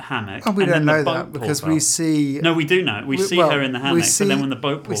hammock. Oh, we and don't then the know boat that because pulls we up. see. No, we do know. We see well, her in the we hammock, see- but then when the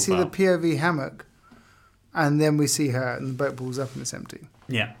boat we pulls see the up, POV hammock, and then we see her, and the boat pulls up and it's empty.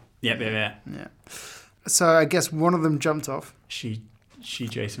 yeah. Yeah. So I guess one of them jumped off. She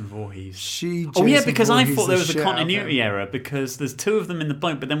Jason Voorhees. Jason Because I Voorhees thought there the was a shit out of continuity him. error because there's two of them in the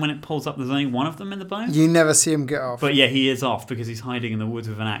boat, but then when it pulls up, there's only one of them in the boat. You never see him get off. But yeah, he is off because he's hiding in the woods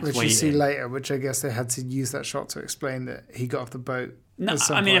with an axe Which waiting. you see later, which I guess they had to use that shot to explain that he got off the boat. No,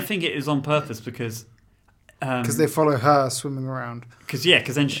 I mean, I think it is on purpose because they follow her swimming around. Because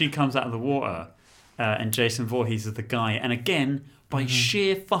then she comes out of the water, and Jason Voorhees is the guy. And again, by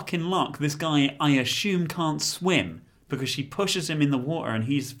sheer fucking luck, this guy I assume can't swim because she pushes him in the water and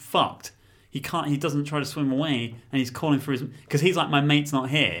he's fucked. He can't. He doesn't try to swim away, and he's calling for his because he's like, my mate's not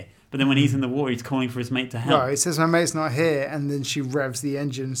here. But then when he's in the water, he's calling for his mate to help. Right, he says my mate's not here, and then she revs the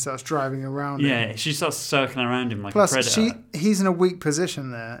engine and starts driving around him. Yeah, she starts circling around him like a Plus, predator. he's in a weak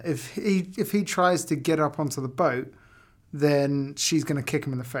position there. If he tries to get up onto the boat, then she's going to kick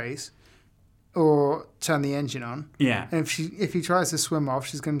him in the face or turn the engine on. Yeah. And if he tries to swim off,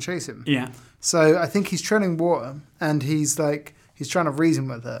 she's going to chase him. Yeah. So I think he's treading water, and he's trying to reason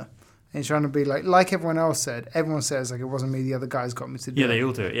with her. And he's trying to be like everyone else said. Everyone says it wasn't me. The other guys got me to do Yeah, it. they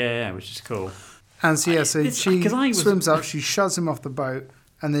all do it. Yeah, which is cool. And so she 'cause I was- swims up, she shoves him off the boat,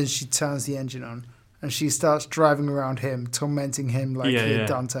 and then she turns the engine on, and she starts driving around him, tormenting him like he had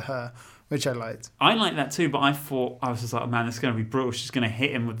done to her, which I liked. I like that too, but I was just like, man, this is going to be brutal. She's going to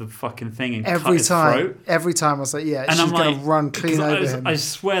hit him with the fucking thing and cut Every his time, throat. I was like, yeah, And she's I'm going like, to run clean 'cause over him. I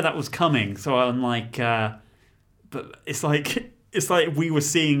swear that was coming. So I'm like, but it's like we were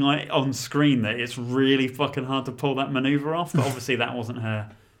seeing like on screen that it's really fucking hard to pull that maneuver off. But obviously that wasn't her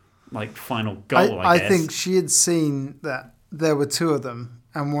like final goal. I guess. I think she had seen that there were two of them,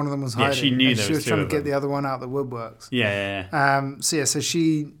 and one of them was hiding. she knew and there she was was two trying to of get them. the other one out of the woodworks. Yeah. So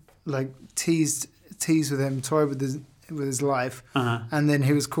she like teased with him, toyed with his life, and then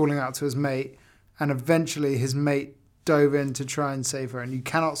he was calling out to his mate, and eventually his mate dove in to try and save her. And you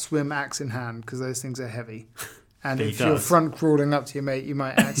cannot swim axe in hand because those things are heavy. And But he if you're does. front crawling up to your mate, you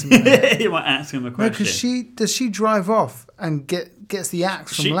might axe him in the head. You might ask him a No, question. because does she drive off and gets the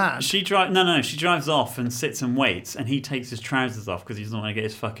axe from land? She drives off and sits and waits, and he takes his trousers off because he's not going to get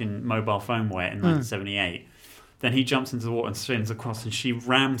his fucking mobile phone wet in 1978. Then he jumps into the water and swims across, and she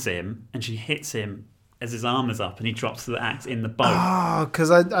rams him, and she hits him as his arm is up, and he drops the axe in the boat. Oh, because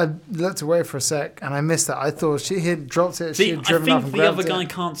I looked away for a sec and I missed that. I thought she had dropped it. See, she had I driven off think and the other grabbed guy it.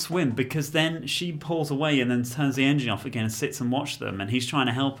 can't swim because then she pulls away and then turns the engine off again and sits and watches them, and he's trying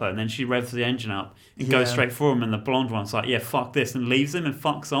to help her, and then she revs the engine up and goes Yeah. straight for him, and the blonde one's like, yeah, fuck this, and leaves him and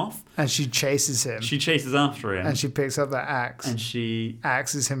fucks off. And she chases him. She chases after him, and she picks up that axe. and she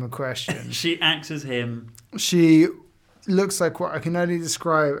axes him a question. she axes him. She looks like what I can only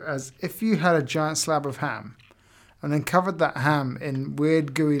describe as if you had a giant slab of ham and then covered that ham in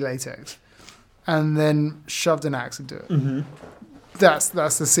weird gooey latex and then shoved an axe into it. Mm-hmm. That's the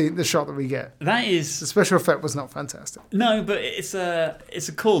scene, the shot that we get. That The is special effect was not fantastic. no, but it's a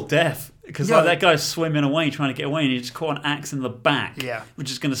cool death because Yeah. like that guy's swimming away trying to get away, and he just caught an axe in the back, Yeah.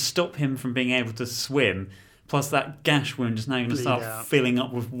 which is going to stop him from being able to swim. Plus, that gash wound is now going to Bleed start out. filling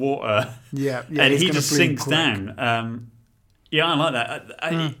up with water. Yeah, And he's he gonna just bleed sinks quick. down. Yeah, I like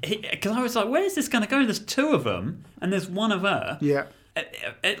that. Because I was like, where's this going to go? There's two of them, and there's one of her. Yeah.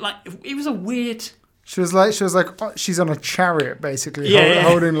 It was a weird... She was like, oh, she's on a chariot basically, Yeah.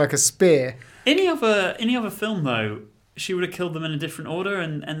 holding like a spear. Any other film, though, she would have killed them in a different order,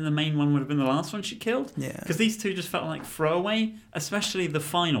 and the main one would have been the last one she killed. Yeah. Because these two just felt like throwaway, especially the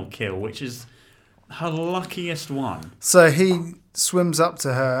final kill, which is her luckiest one. So he swims up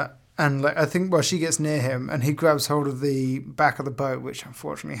to her, and I think she gets near him, and he grabs hold of the back of the boat, which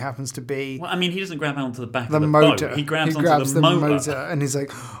unfortunately happens to be Well, I mean, he doesn't grab onto the back the of the motor. boat. He grabs onto the motor. and he's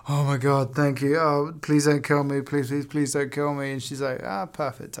like, "Oh my god, thank you! Oh, please don't kill me! Please don't kill me!" And she's like,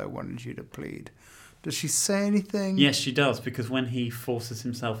 perfect. I wanted you to plead." Does she say anything? Yes, she does, because when he forces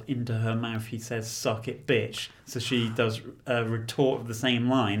himself into her mouth, he says, "Suck it, bitch." So she does a retort of the same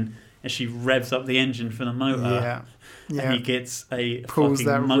line as she revs up the engine for the motor. Yeah. And he gets a Pulls that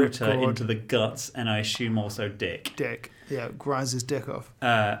fucking motor ripcord. into the guts, and I assume also dick. Dick. Yeah, grinds his dick off.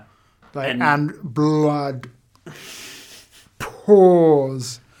 And- And blood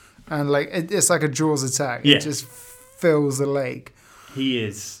pours. And it's like a Jaws attack. Yeah. It just fills the lake. He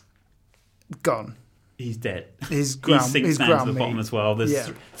is... Gone. he's dead. He's ground. He sinks He's down to ground the bottom meat. as well. There's Yeah.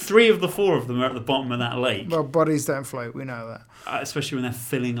 three of the four of them are at the bottom of that lake. Well, bodies don't float. We know that. Especially when they're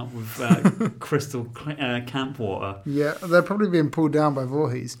filling up with crystal camp water. Yeah, they're probably being pulled down by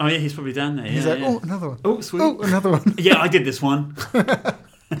Voorhees. Oh yeah, he's probably down there. He's yeah, like, yeah. oh, another one. Oh, sweet. Oh, another one. Yeah, I did this one.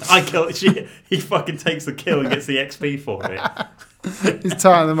 I killed. He fucking takes the kill and gets the XP for it. He's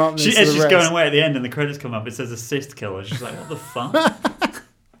tying them up. As she's going away at the end and the credits come up, it says assist killer. She's like, what the fuck?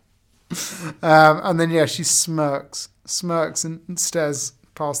 And then she smirks and stares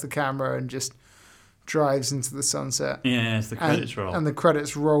past the camera and just drives into the sunset. Yeah, it's the credits roll. And the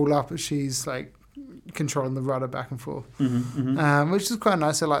credits roll up as she's like controlling the rudder back and forth, which is quite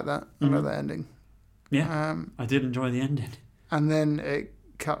nice. I like that. I like that ending. Yeah, I did enjoy the ending. And then it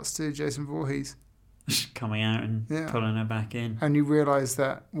cuts to Jason Voorhees coming out and pulling her back in. And you realise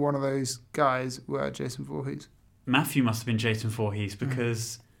that one of those guys were Jason Voorhees. Matthew must have been Jason Voorhees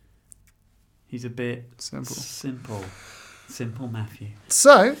because he's a bit simple. Simple Matthew.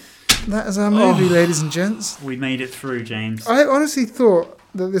 So, that is our movie, ladies and gents. We made it through, James. I honestly thought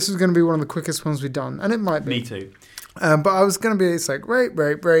that this was going to be one of the quickest ones we've done, and it might be. Me too. But I was going to be, it's like, rape,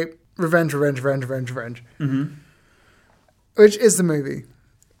 revenge. Mm-hmm. Which is the movie.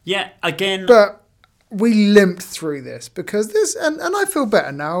 Yeah, again. But we limped through this because this, and I feel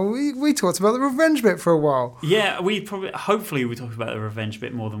better now. We talked about the revenge bit for a while. Yeah, hopefully we talked about the revenge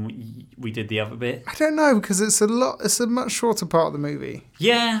bit more than we did the other bit. I don't know because it's a much shorter part of the movie.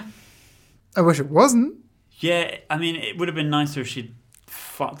 Yeah. I wish it wasn't. Yeah, I mean, it would have been nicer if she'd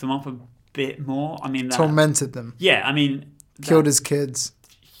fucked them up a bit more. I mean, tormented them. Yeah, I mean, killed his kids.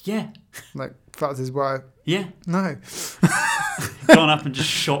 Yeah. Like fucked his wife. Yeah. No. Gone up and just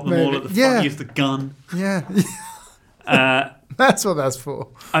shot them all at the front, used the gun. Yeah. That's what that's for.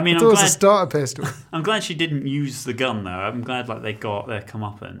 I mean, I'm glad it was a starter pistol. I'm glad she didn't use the gun though. I'm glad they got their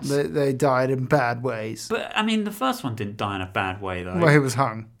comeuppance. They died in bad ways. But I mean, the first one didn't die in a bad way though. Well, he was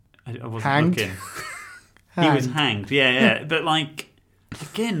hung. I wasn't hanged? looking. He was hanged. Yeah. But like,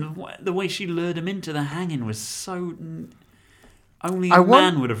 again, the way she lured him into the hanging was so. Only a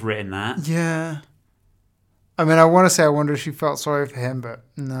man would have written that. Yeah. I mean, I want to say I wonder if she felt sorry for him, but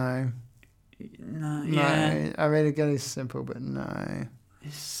no. No, yeah. I mean, again, it's simple, but no.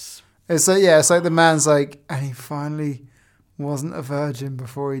 It's like the man's like, and he finally wasn't a virgin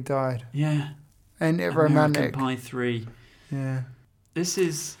before he died. Yeah. Ain't it romantic? American Pie 3. Yeah. This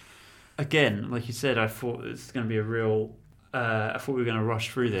is, again, like you said, I thought it was going to be a real. I thought we were going to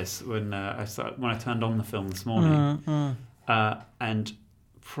rush through this when I turned on the film this morning. And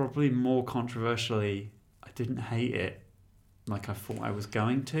probably more controversially, I didn't hate it like I thought I was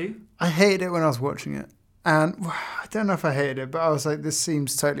going to. I hated it when I was watching it. And I don't know if I hated it, but I was like, this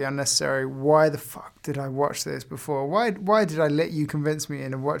seems totally unnecessary. Why the fuck did I watch this before? Why did I let you convince me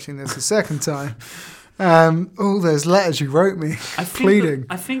into watching this a second time? All those letters you wrote me, pleading.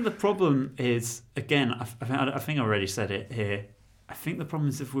 I think the problem is, again, I think I already said it here. I think the problem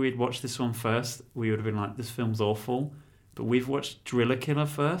is if we had watched this one first, we would have been like, this film's awful. But we've watched Driller Killer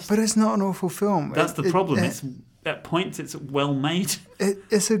first. But it's not an awful film. That's the problem. It's at points it's well made.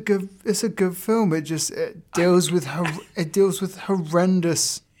 It's a good film. It deals with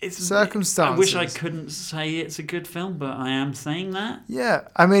horrendous circumstances. I wish I couldn't say it's a good film, but I am saying that. Yeah,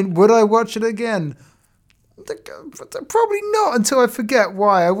 I mean, would I watch it again? Probably not until I forget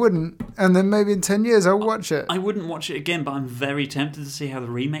why I wouldn't, and then maybe in 10 years I'll watch it. I wouldn't watch it again, but I'm very tempted to see how the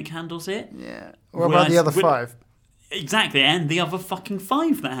remake handles it. Yeah. What about the other 5? Exactly, and the other fucking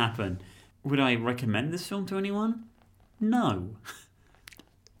 5 that happen. Would I recommend this film to anyone? No.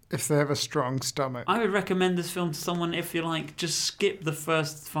 If they have a strong stomach. I would recommend this film to someone if you're like, just skip the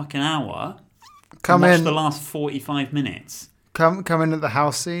first fucking hour. Come and watch in the last 45 minutes. Come in at the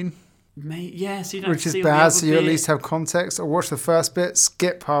house scene. Yes, you don't which is see bad, so you bit. at least have context. Or watch the first bit,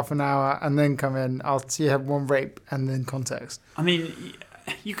 skip half an hour, and then come in. So you have one rape and then context. I mean,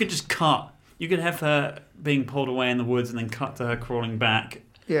 you could just cut. You could have her being pulled away in the woods and then cut to her crawling back.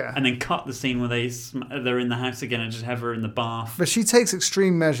 Yeah. And then cut the scene where they're in the house again and just have her in the bath. But she takes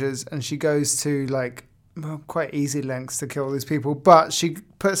extreme measures and she goes to quite easy lengths to kill these people. But she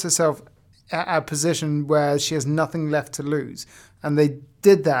puts herself at a position where she has nothing left to lose. And they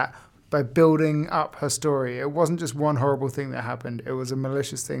did that by building up her story. It wasn't just one horrible thing that happened. It was a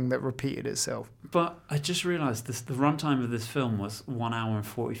malicious thing that repeated itself. But I just realised the runtime of this film was 1 hour and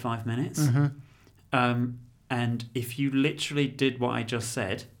 45 minutes. Mm-hmm. And if you literally did what I just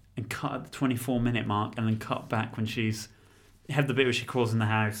said and cut at the 24-minute mark and then cut back when have the bit where she crawls in the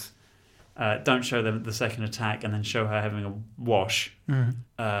house, don't show them the second attack and then show her having a wash.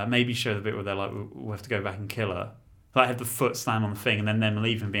 Maybe show the bit where they're like, we have to go back and kill her. Like have the foot slam on the thing and then them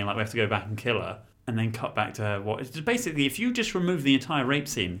leaving being like, we have to go back and kill her. and then cut back to her. Basically, if you just remove the entire rape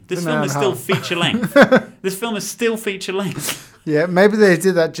scene, this An film hour is and a still half. feature length. This film is still feature length. Yeah, maybe they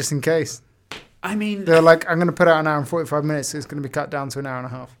did that just in case. I mean, They're like, I'm going to put out an hour and 45 minutes, so it's going to be cut down to an hour and a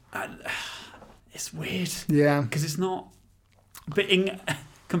half. it's weird Yeah. because it's not. But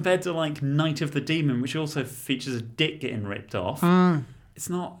compared to like Night of the Demon, which also features a dick getting ripped off, it's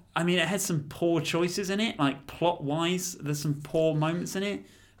not. I mean, it had some poor choices in it, like plot wise. There's some poor moments in it,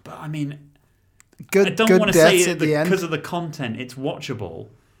 but I mean, Good, I don't good want to say deaths it at the end. because of the content. It's watchable,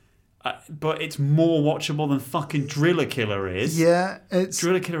 but it's more watchable than fucking Driller Killer is. Yeah, it's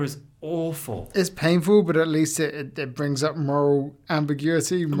Driller Killer is awful. it's painful, but at least it brings up moral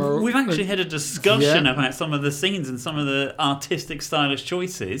ambiguity. We've actually had a discussion Yeah. about some of the scenes and some of the artistic, stylish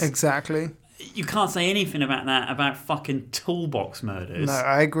choices. Exactly. You can't say anything about that about fucking toolbox murders. No,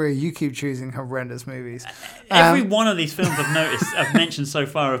 I agree. You keep choosing horrendous movies. Every one of these films I've mentioned so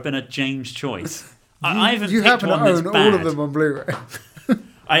far have been a James choice. I haven't You picked happen to one that's own bad. all of them on Blu-ray.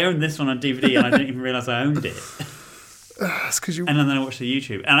 I owned this one on DVD and I didn't even realise I owned it. That's because you. And then I watched the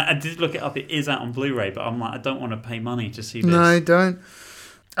YouTube. And I did look it up. It is out on Blu-ray, but I'm like, I don't want to pay money to see this. No, don't.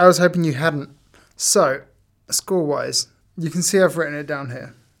 I was hoping you hadn't. So, score-wise, you can see I've written it down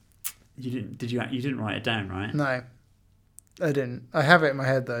here. You didn't? Did you? You didn't write it down, right? No, I didn't. I have it in my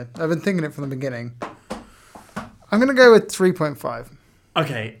head though. I've been thinking it from the beginning. I'm gonna go with 3.5.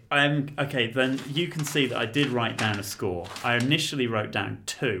 Okay. Okay. Then you can see that I did write down a score. I initially wrote down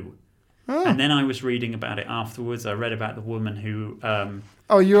 2, and then I was reading about it afterwards. I read about the woman who.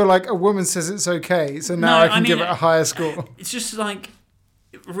 Oh, you're like, a woman says it's okay, so now No, I can I mean, give it a higher score. It's just like,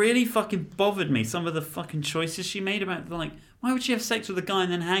 it really fucking bothered me. Some of the fucking choices she made about like, why would she have sex with a guy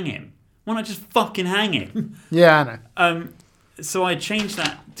and then hang him? Why not just fucking hang him? Yeah, I know. So I changed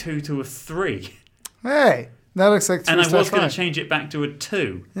that 2 to a 3, Hey, that looks like 3 and I was going to five. change it back to a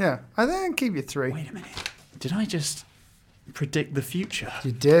 2. Yeah, I think I'll keep you 3. Wait a minute. Did I just predict the future?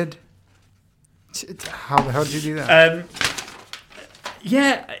 You did? How the hell did you do that?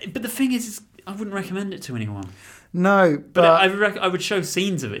 Yeah, but the thing is I wouldn't recommend it to anyone. No, But but I would show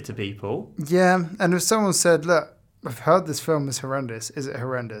scenes of it to people. yeah, and if someone said, look, I've heard this film is horrendous. Is it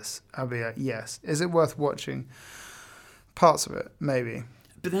horrendous? I'll be like, yes. Is it worth watching? Parts of it, maybe.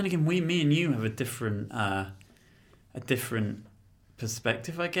 But then again, me and you have a different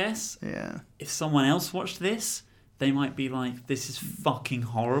perspective, I guess. Yeah. If someone else watched this, they might be like, "This is fucking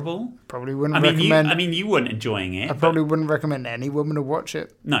horrible." Probably wouldn't I mean, recommend. you weren't enjoying it. I probably wouldn't recommend any woman to watch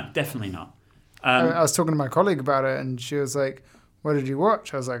it. No, definitely not. I was talking to my colleague about it, and she was like, "What did you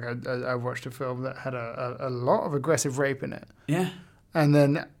watch?" I was like, "I watched a film that had a lot of aggressive rape in it, Yeah, and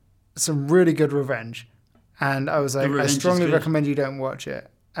then some really good revenge." And I was like, "I revenge is strongly good. recommend you don't watch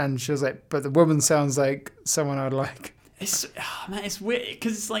it." And she was like, "But the woman sounds like someone I'd like." it's weird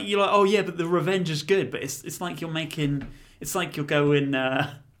because it's like you're like, "Oh yeah, but the revenge is good," but it's like you're making. It's like you're going.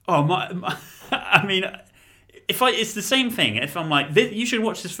 I mean. It's the same thing. If I'm like, you should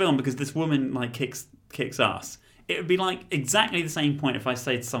watch this film because this woman like kicks ass. It would be like exactly the same point if I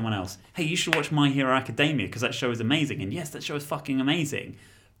say to someone else, "Hey, you should watch My Hero Academia because that show is amazing." And yes, that show is fucking amazing.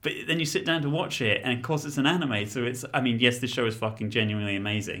 But then you sit down to watch it, and of course it's an anime, so it's. I mean, yes, this show is fucking genuinely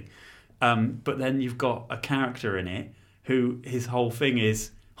amazing. But then you've got a character in it who his whole thing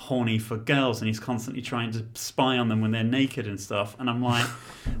is horny for girls, and he's constantly trying to spy on them when they're naked and stuff. And I'm like,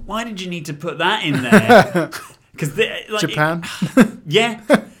 why did you need to put that in there? Because like, Japan. yeah,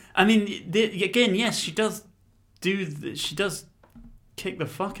 I mean, again, yes, she does she does kick the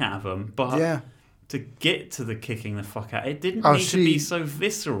fuck out of them, but Yeah. to get to the kicking the fuck out, it didn't Oh, need to be so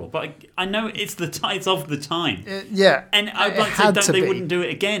visceral. But I know it's of the time, Yeah. and I'd it like had to to say they be. wouldn't do it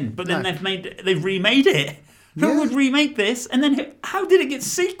again. But then No. they've remade it. Who Yeah. would remake this? And then how did it get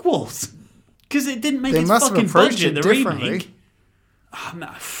sequels? Because it didn't make They its must have fucking approached budget. it The differently. remake. Oh, no,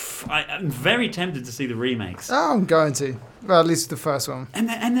 I'm very tempted to see the remakes. Oh, I'm going to. Well, at least the first one. And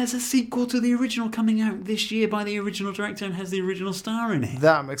there's a sequel to the original coming out this year by the original director and has the original star in it.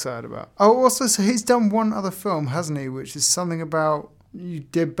 That I'm excited about. Oh, also, so he's done one other film, hasn't he? Which is something about you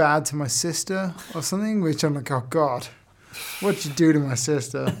did bad to my sister or something. Which I'm like, oh God, what'd you do to my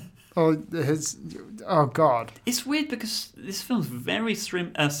sister? Oh God. It's weird because this film's very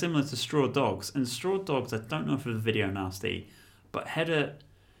similar to Straw Dogs, and Straw Dogs, I don't know if it was video nasty, but had the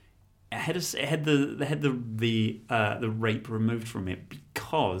rape removed from it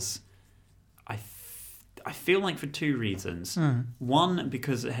because I feel like for 2 reasons. One,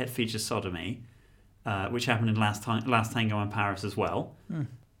 because it had featured sodomy, which happened in Last Tango in Paris as well,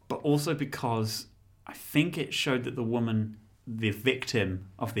 but also because I think it showed that the woman, the victim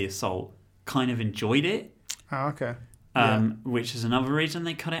of the assault, kind of enjoyed it. Oh, okay. which is another reason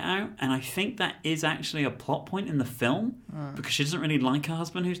they cut it out. And I think that is actually a plot point in the film because she doesn't really like her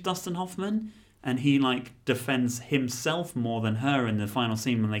husband, who's Dustin Hoffman, and he like defends himself more than her in the final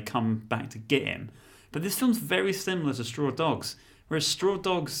scene when they come back to get him. But this film's very similar to Straw Dogs, whereas Straw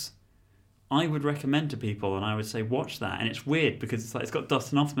Dogs I would recommend to people, and I would say watch that. And it's weird because it's like it's got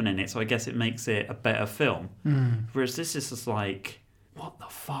Dustin Hoffman in it, so I guess it makes it a better film. Whereas this is just like, what the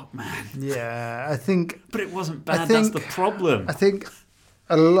fuck, man? Yeah, I think... But it wasn't bad, that's the problem. I think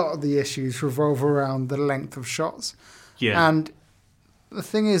a lot of the issues revolve around the length of shots. Yeah. And the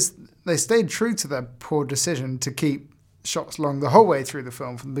thing is, they stayed true to their poor decision to keep shots long the whole way through the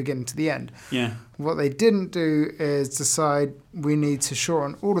film from the beginning to the end. Yeah. What they didn't do is decide we need to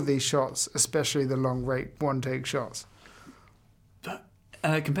shorten all of these shots, especially the long rate one-take shots.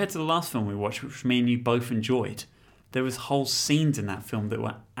 Compared to the last film we watched, which me and you both enjoyed, there was whole scenes in that film that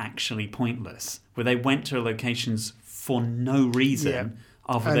were actually pointless, where they went to locations for no reason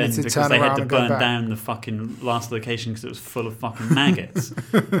other than because they had to burn down the fucking last location because it was full of fucking maggots.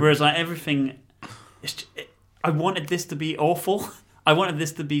 Whereas like everything... I wanted this to be awful. I wanted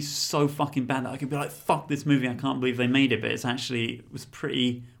this to be so fucking bad that I could be like, fuck this movie, I can't believe they made it. But it was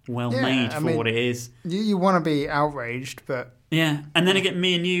pretty well made for what it is. You want to be outraged, but... Yeah, and then again,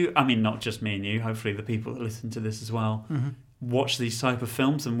 me and you, I mean, not just me and you, hopefully the people that listen to this as well, watch these type of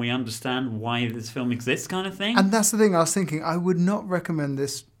films and we understand why this film exists kind of thing. And that's the thing, I was thinking, I would not recommend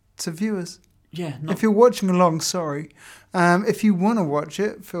this to viewers. Yeah. If you're watching along, sorry. If you want to watch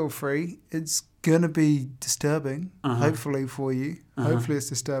it, feel free. It's going to be disturbing, hopefully for you. Hopefully it's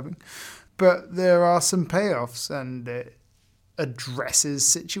disturbing. But there are some payoffs and it addresses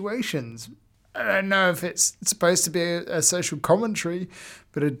situations. I don't know if it's supposed to be a social commentary,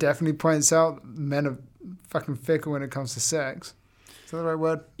 but it definitely points out men are fucking fickle when it comes to sex. Is that the right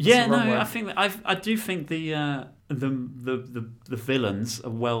word? Yeah, no, word. I think that I do think the villains are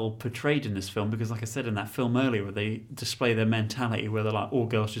well portrayed in this film because, like I said in that film earlier, where they display their mentality, where they're like, all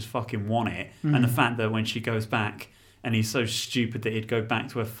girls just fucking want it, and the fact that when she goes back. And he's so stupid that he'd go back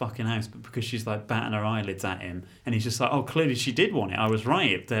to her fucking house, but because she's like batting her eyelids at him, and he's just like, oh, clearly she did want it. I was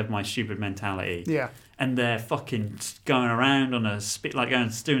right to have my stupid mentality. Yeah. And they're fucking going around on a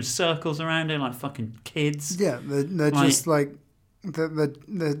doing circles around it like fucking kids. Yeah, they're just like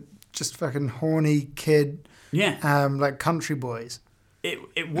they're just fucking horny kid. Yeah. Like country boys.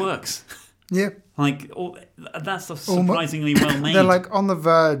 It works. Yeah. Like that's surprisingly well made. They're like on the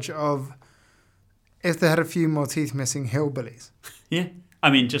verge of. If they had a few more teeth missing hillbillies. Yeah.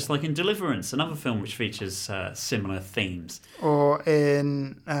 I mean, just like in Deliverance, another film which features similar themes. Or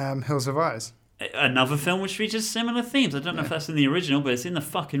in Hills of Eyes. Another film which features similar themes. I don't know if that's in the original, but it's in the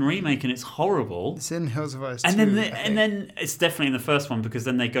fucking remake and it's horrible. It's in Hills of Eyes and too. And then it's definitely in the first one because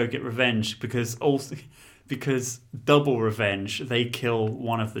then they go get revenge because double revenge, they kill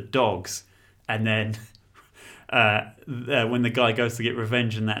one of the dogs and then... when the guy goes to get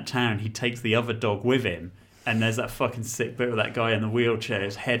revenge in that town, he takes the other dog with him, and there's that fucking sick bit with that guy in the wheelchair.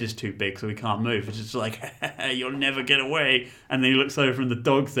 His head is too big, so he can't move. It's just like, you'll never get away. And then he looks over, and the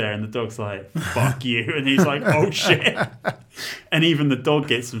dog's there, and the dog's like, fuck you. And he's like, oh shit. And even the dog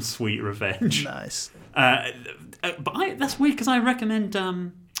gets some sweet revenge. Nice. But that's weird because I'd recommend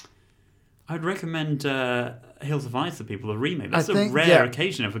Hills of Eyes to people, a remake. That's a rare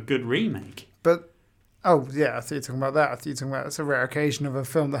occasion of a good remake. But. Oh, yeah, I thought you were talking about that. I thought you were talking about it's a rare occasion of a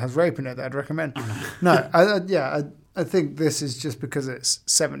film that has rape in it that I'd recommend. No, I think this is just because it's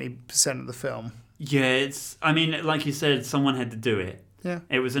 70% of the film. Yeah, I mean, like you said, someone had to do it. Yeah.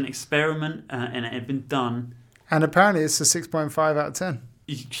 It was an experiment and it had been done. And apparently it's a 6.5 out of 10.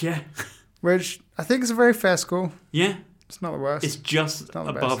 Yeah. Which I think is a very fair score. Yeah. It's not the worst. It's just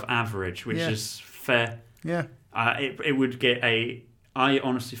above average, which is fair. Yeah. It would get I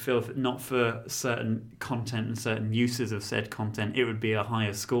honestly feel that not for certain content and certain uses of said content, it would be a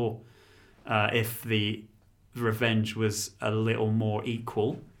higher score if the revenge was a little more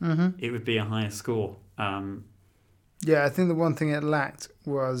equal. Mm-hmm. It would be a higher score. Yeah, I think the one thing it lacked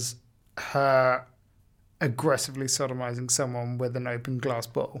was her aggressively sodomizing someone with an open glass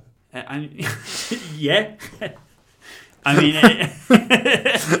bottle. Yeah. I mean,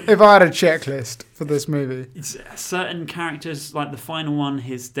 if I had a checklist for this movie, certain characters, like the final one,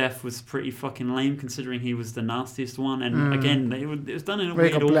 his death was pretty fucking lame considering he was the nastiest one. And again, it was done in a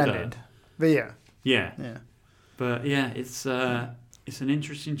weird order. But yeah. But yeah, it's an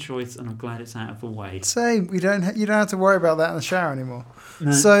interesting choice, and I'm glad it's out of the way. Same. You don't have to worry about that in the shower anymore.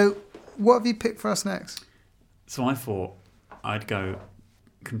 No. So, what have you picked for us next? So I thought I'd go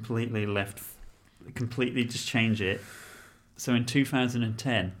completely just change it. So in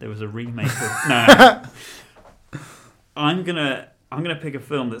 2010, there was a remake of... No. I'm gonna pick a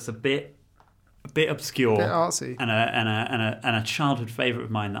film that's a bit obscure, A bit artsy. and a childhood favorite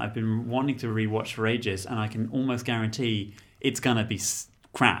of mine that I've been wanting to rewatch for ages, and I can almost guarantee it's gonna be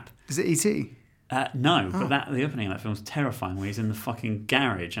crap. Is it E.T.? No, but the opening of that film's terrifying. Where he's in the fucking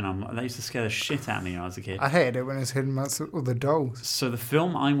garage, and that used to scare the shit out of me when I was a kid. I hated it when it was hidden amongst all the dolls. So the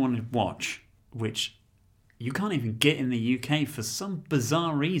film I want to watch, which you can't even get in the UK for some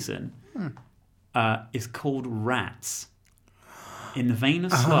bizarre reason, is called Rats. In the vein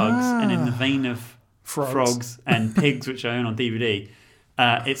of slugs and in the vein of frogs and pigs, which I own on DVD,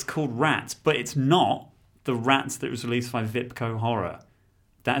 it's called Rats, but it's not the Rats that was released by Vipco Horror.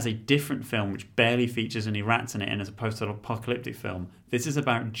 That is a different film which barely features any rats in it and is a post-apocalyptic film. This is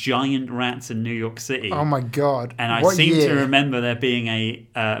about giant rats in New York City. Oh my god. And I seem to remember there being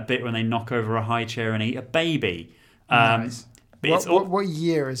a bit when they knock over a high chair and eat a baby. Nice. But what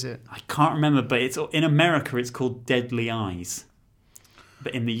year is it? I can't remember, but it's in America it's called Deadly Eyes.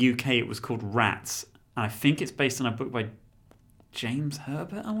 But in the UK it was called Rats. And I think it's based on a book by James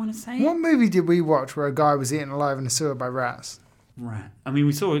Herbert, I want to say. What movie did we watch where a guy was eaten alive in a sewer by rats? Rat. I mean,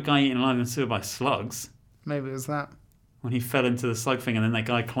 we saw a guy eaten alive in a sewer by slugs. Maybe it was that. When he fell into the slug thing and then that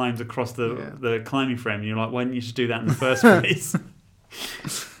guy climbs across the climbing frame and you're like, why didn't you just do that in the first place?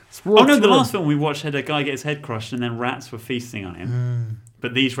 Oh no, the last film we watched had a guy get his head crushed and then rats were feasting on him.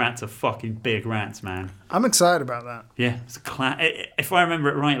 But these rats are fucking big rats, man. I'm excited about that. Yeah, it's if I remember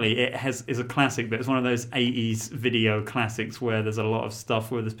it rightly, is a classic, but it's one of those 80s video classics where there's a lot of stuff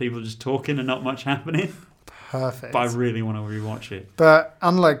where there's people just talking and not much happening. Perfect. But I really want to rewatch it. But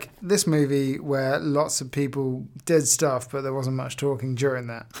unlike this movie where lots of people did stuff, but there wasn't much talking during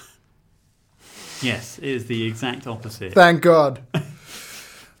that. Yes, it is the exact opposite. Thank God.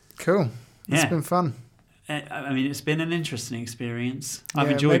 Cool. It's Yeah. been fun. I mean, it's been an interesting experience. I've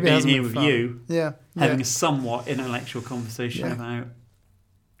Yeah, enjoyed maybe it being hasn't here been with fun. you, Yeah. having a somewhat intellectual conversation Yeah. about...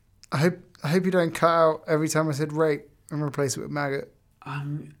 I hope you don't cut out every time I said rape and replace it with maggot.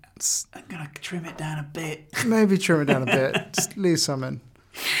 I'm going to trim it down a bit. Maybe trim it down a bit. Just leave some in.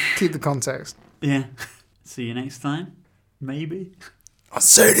 Keep the context. Yeah. See you next time. Maybe. I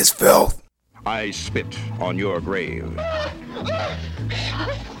say this filth. I spit on your grave.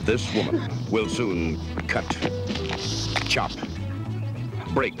 This woman will soon cut, chop,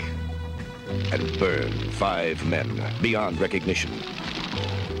 break, and burn 5 men beyond recognition.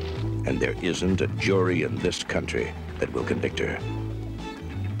 And there isn't a jury in this country that will convict her.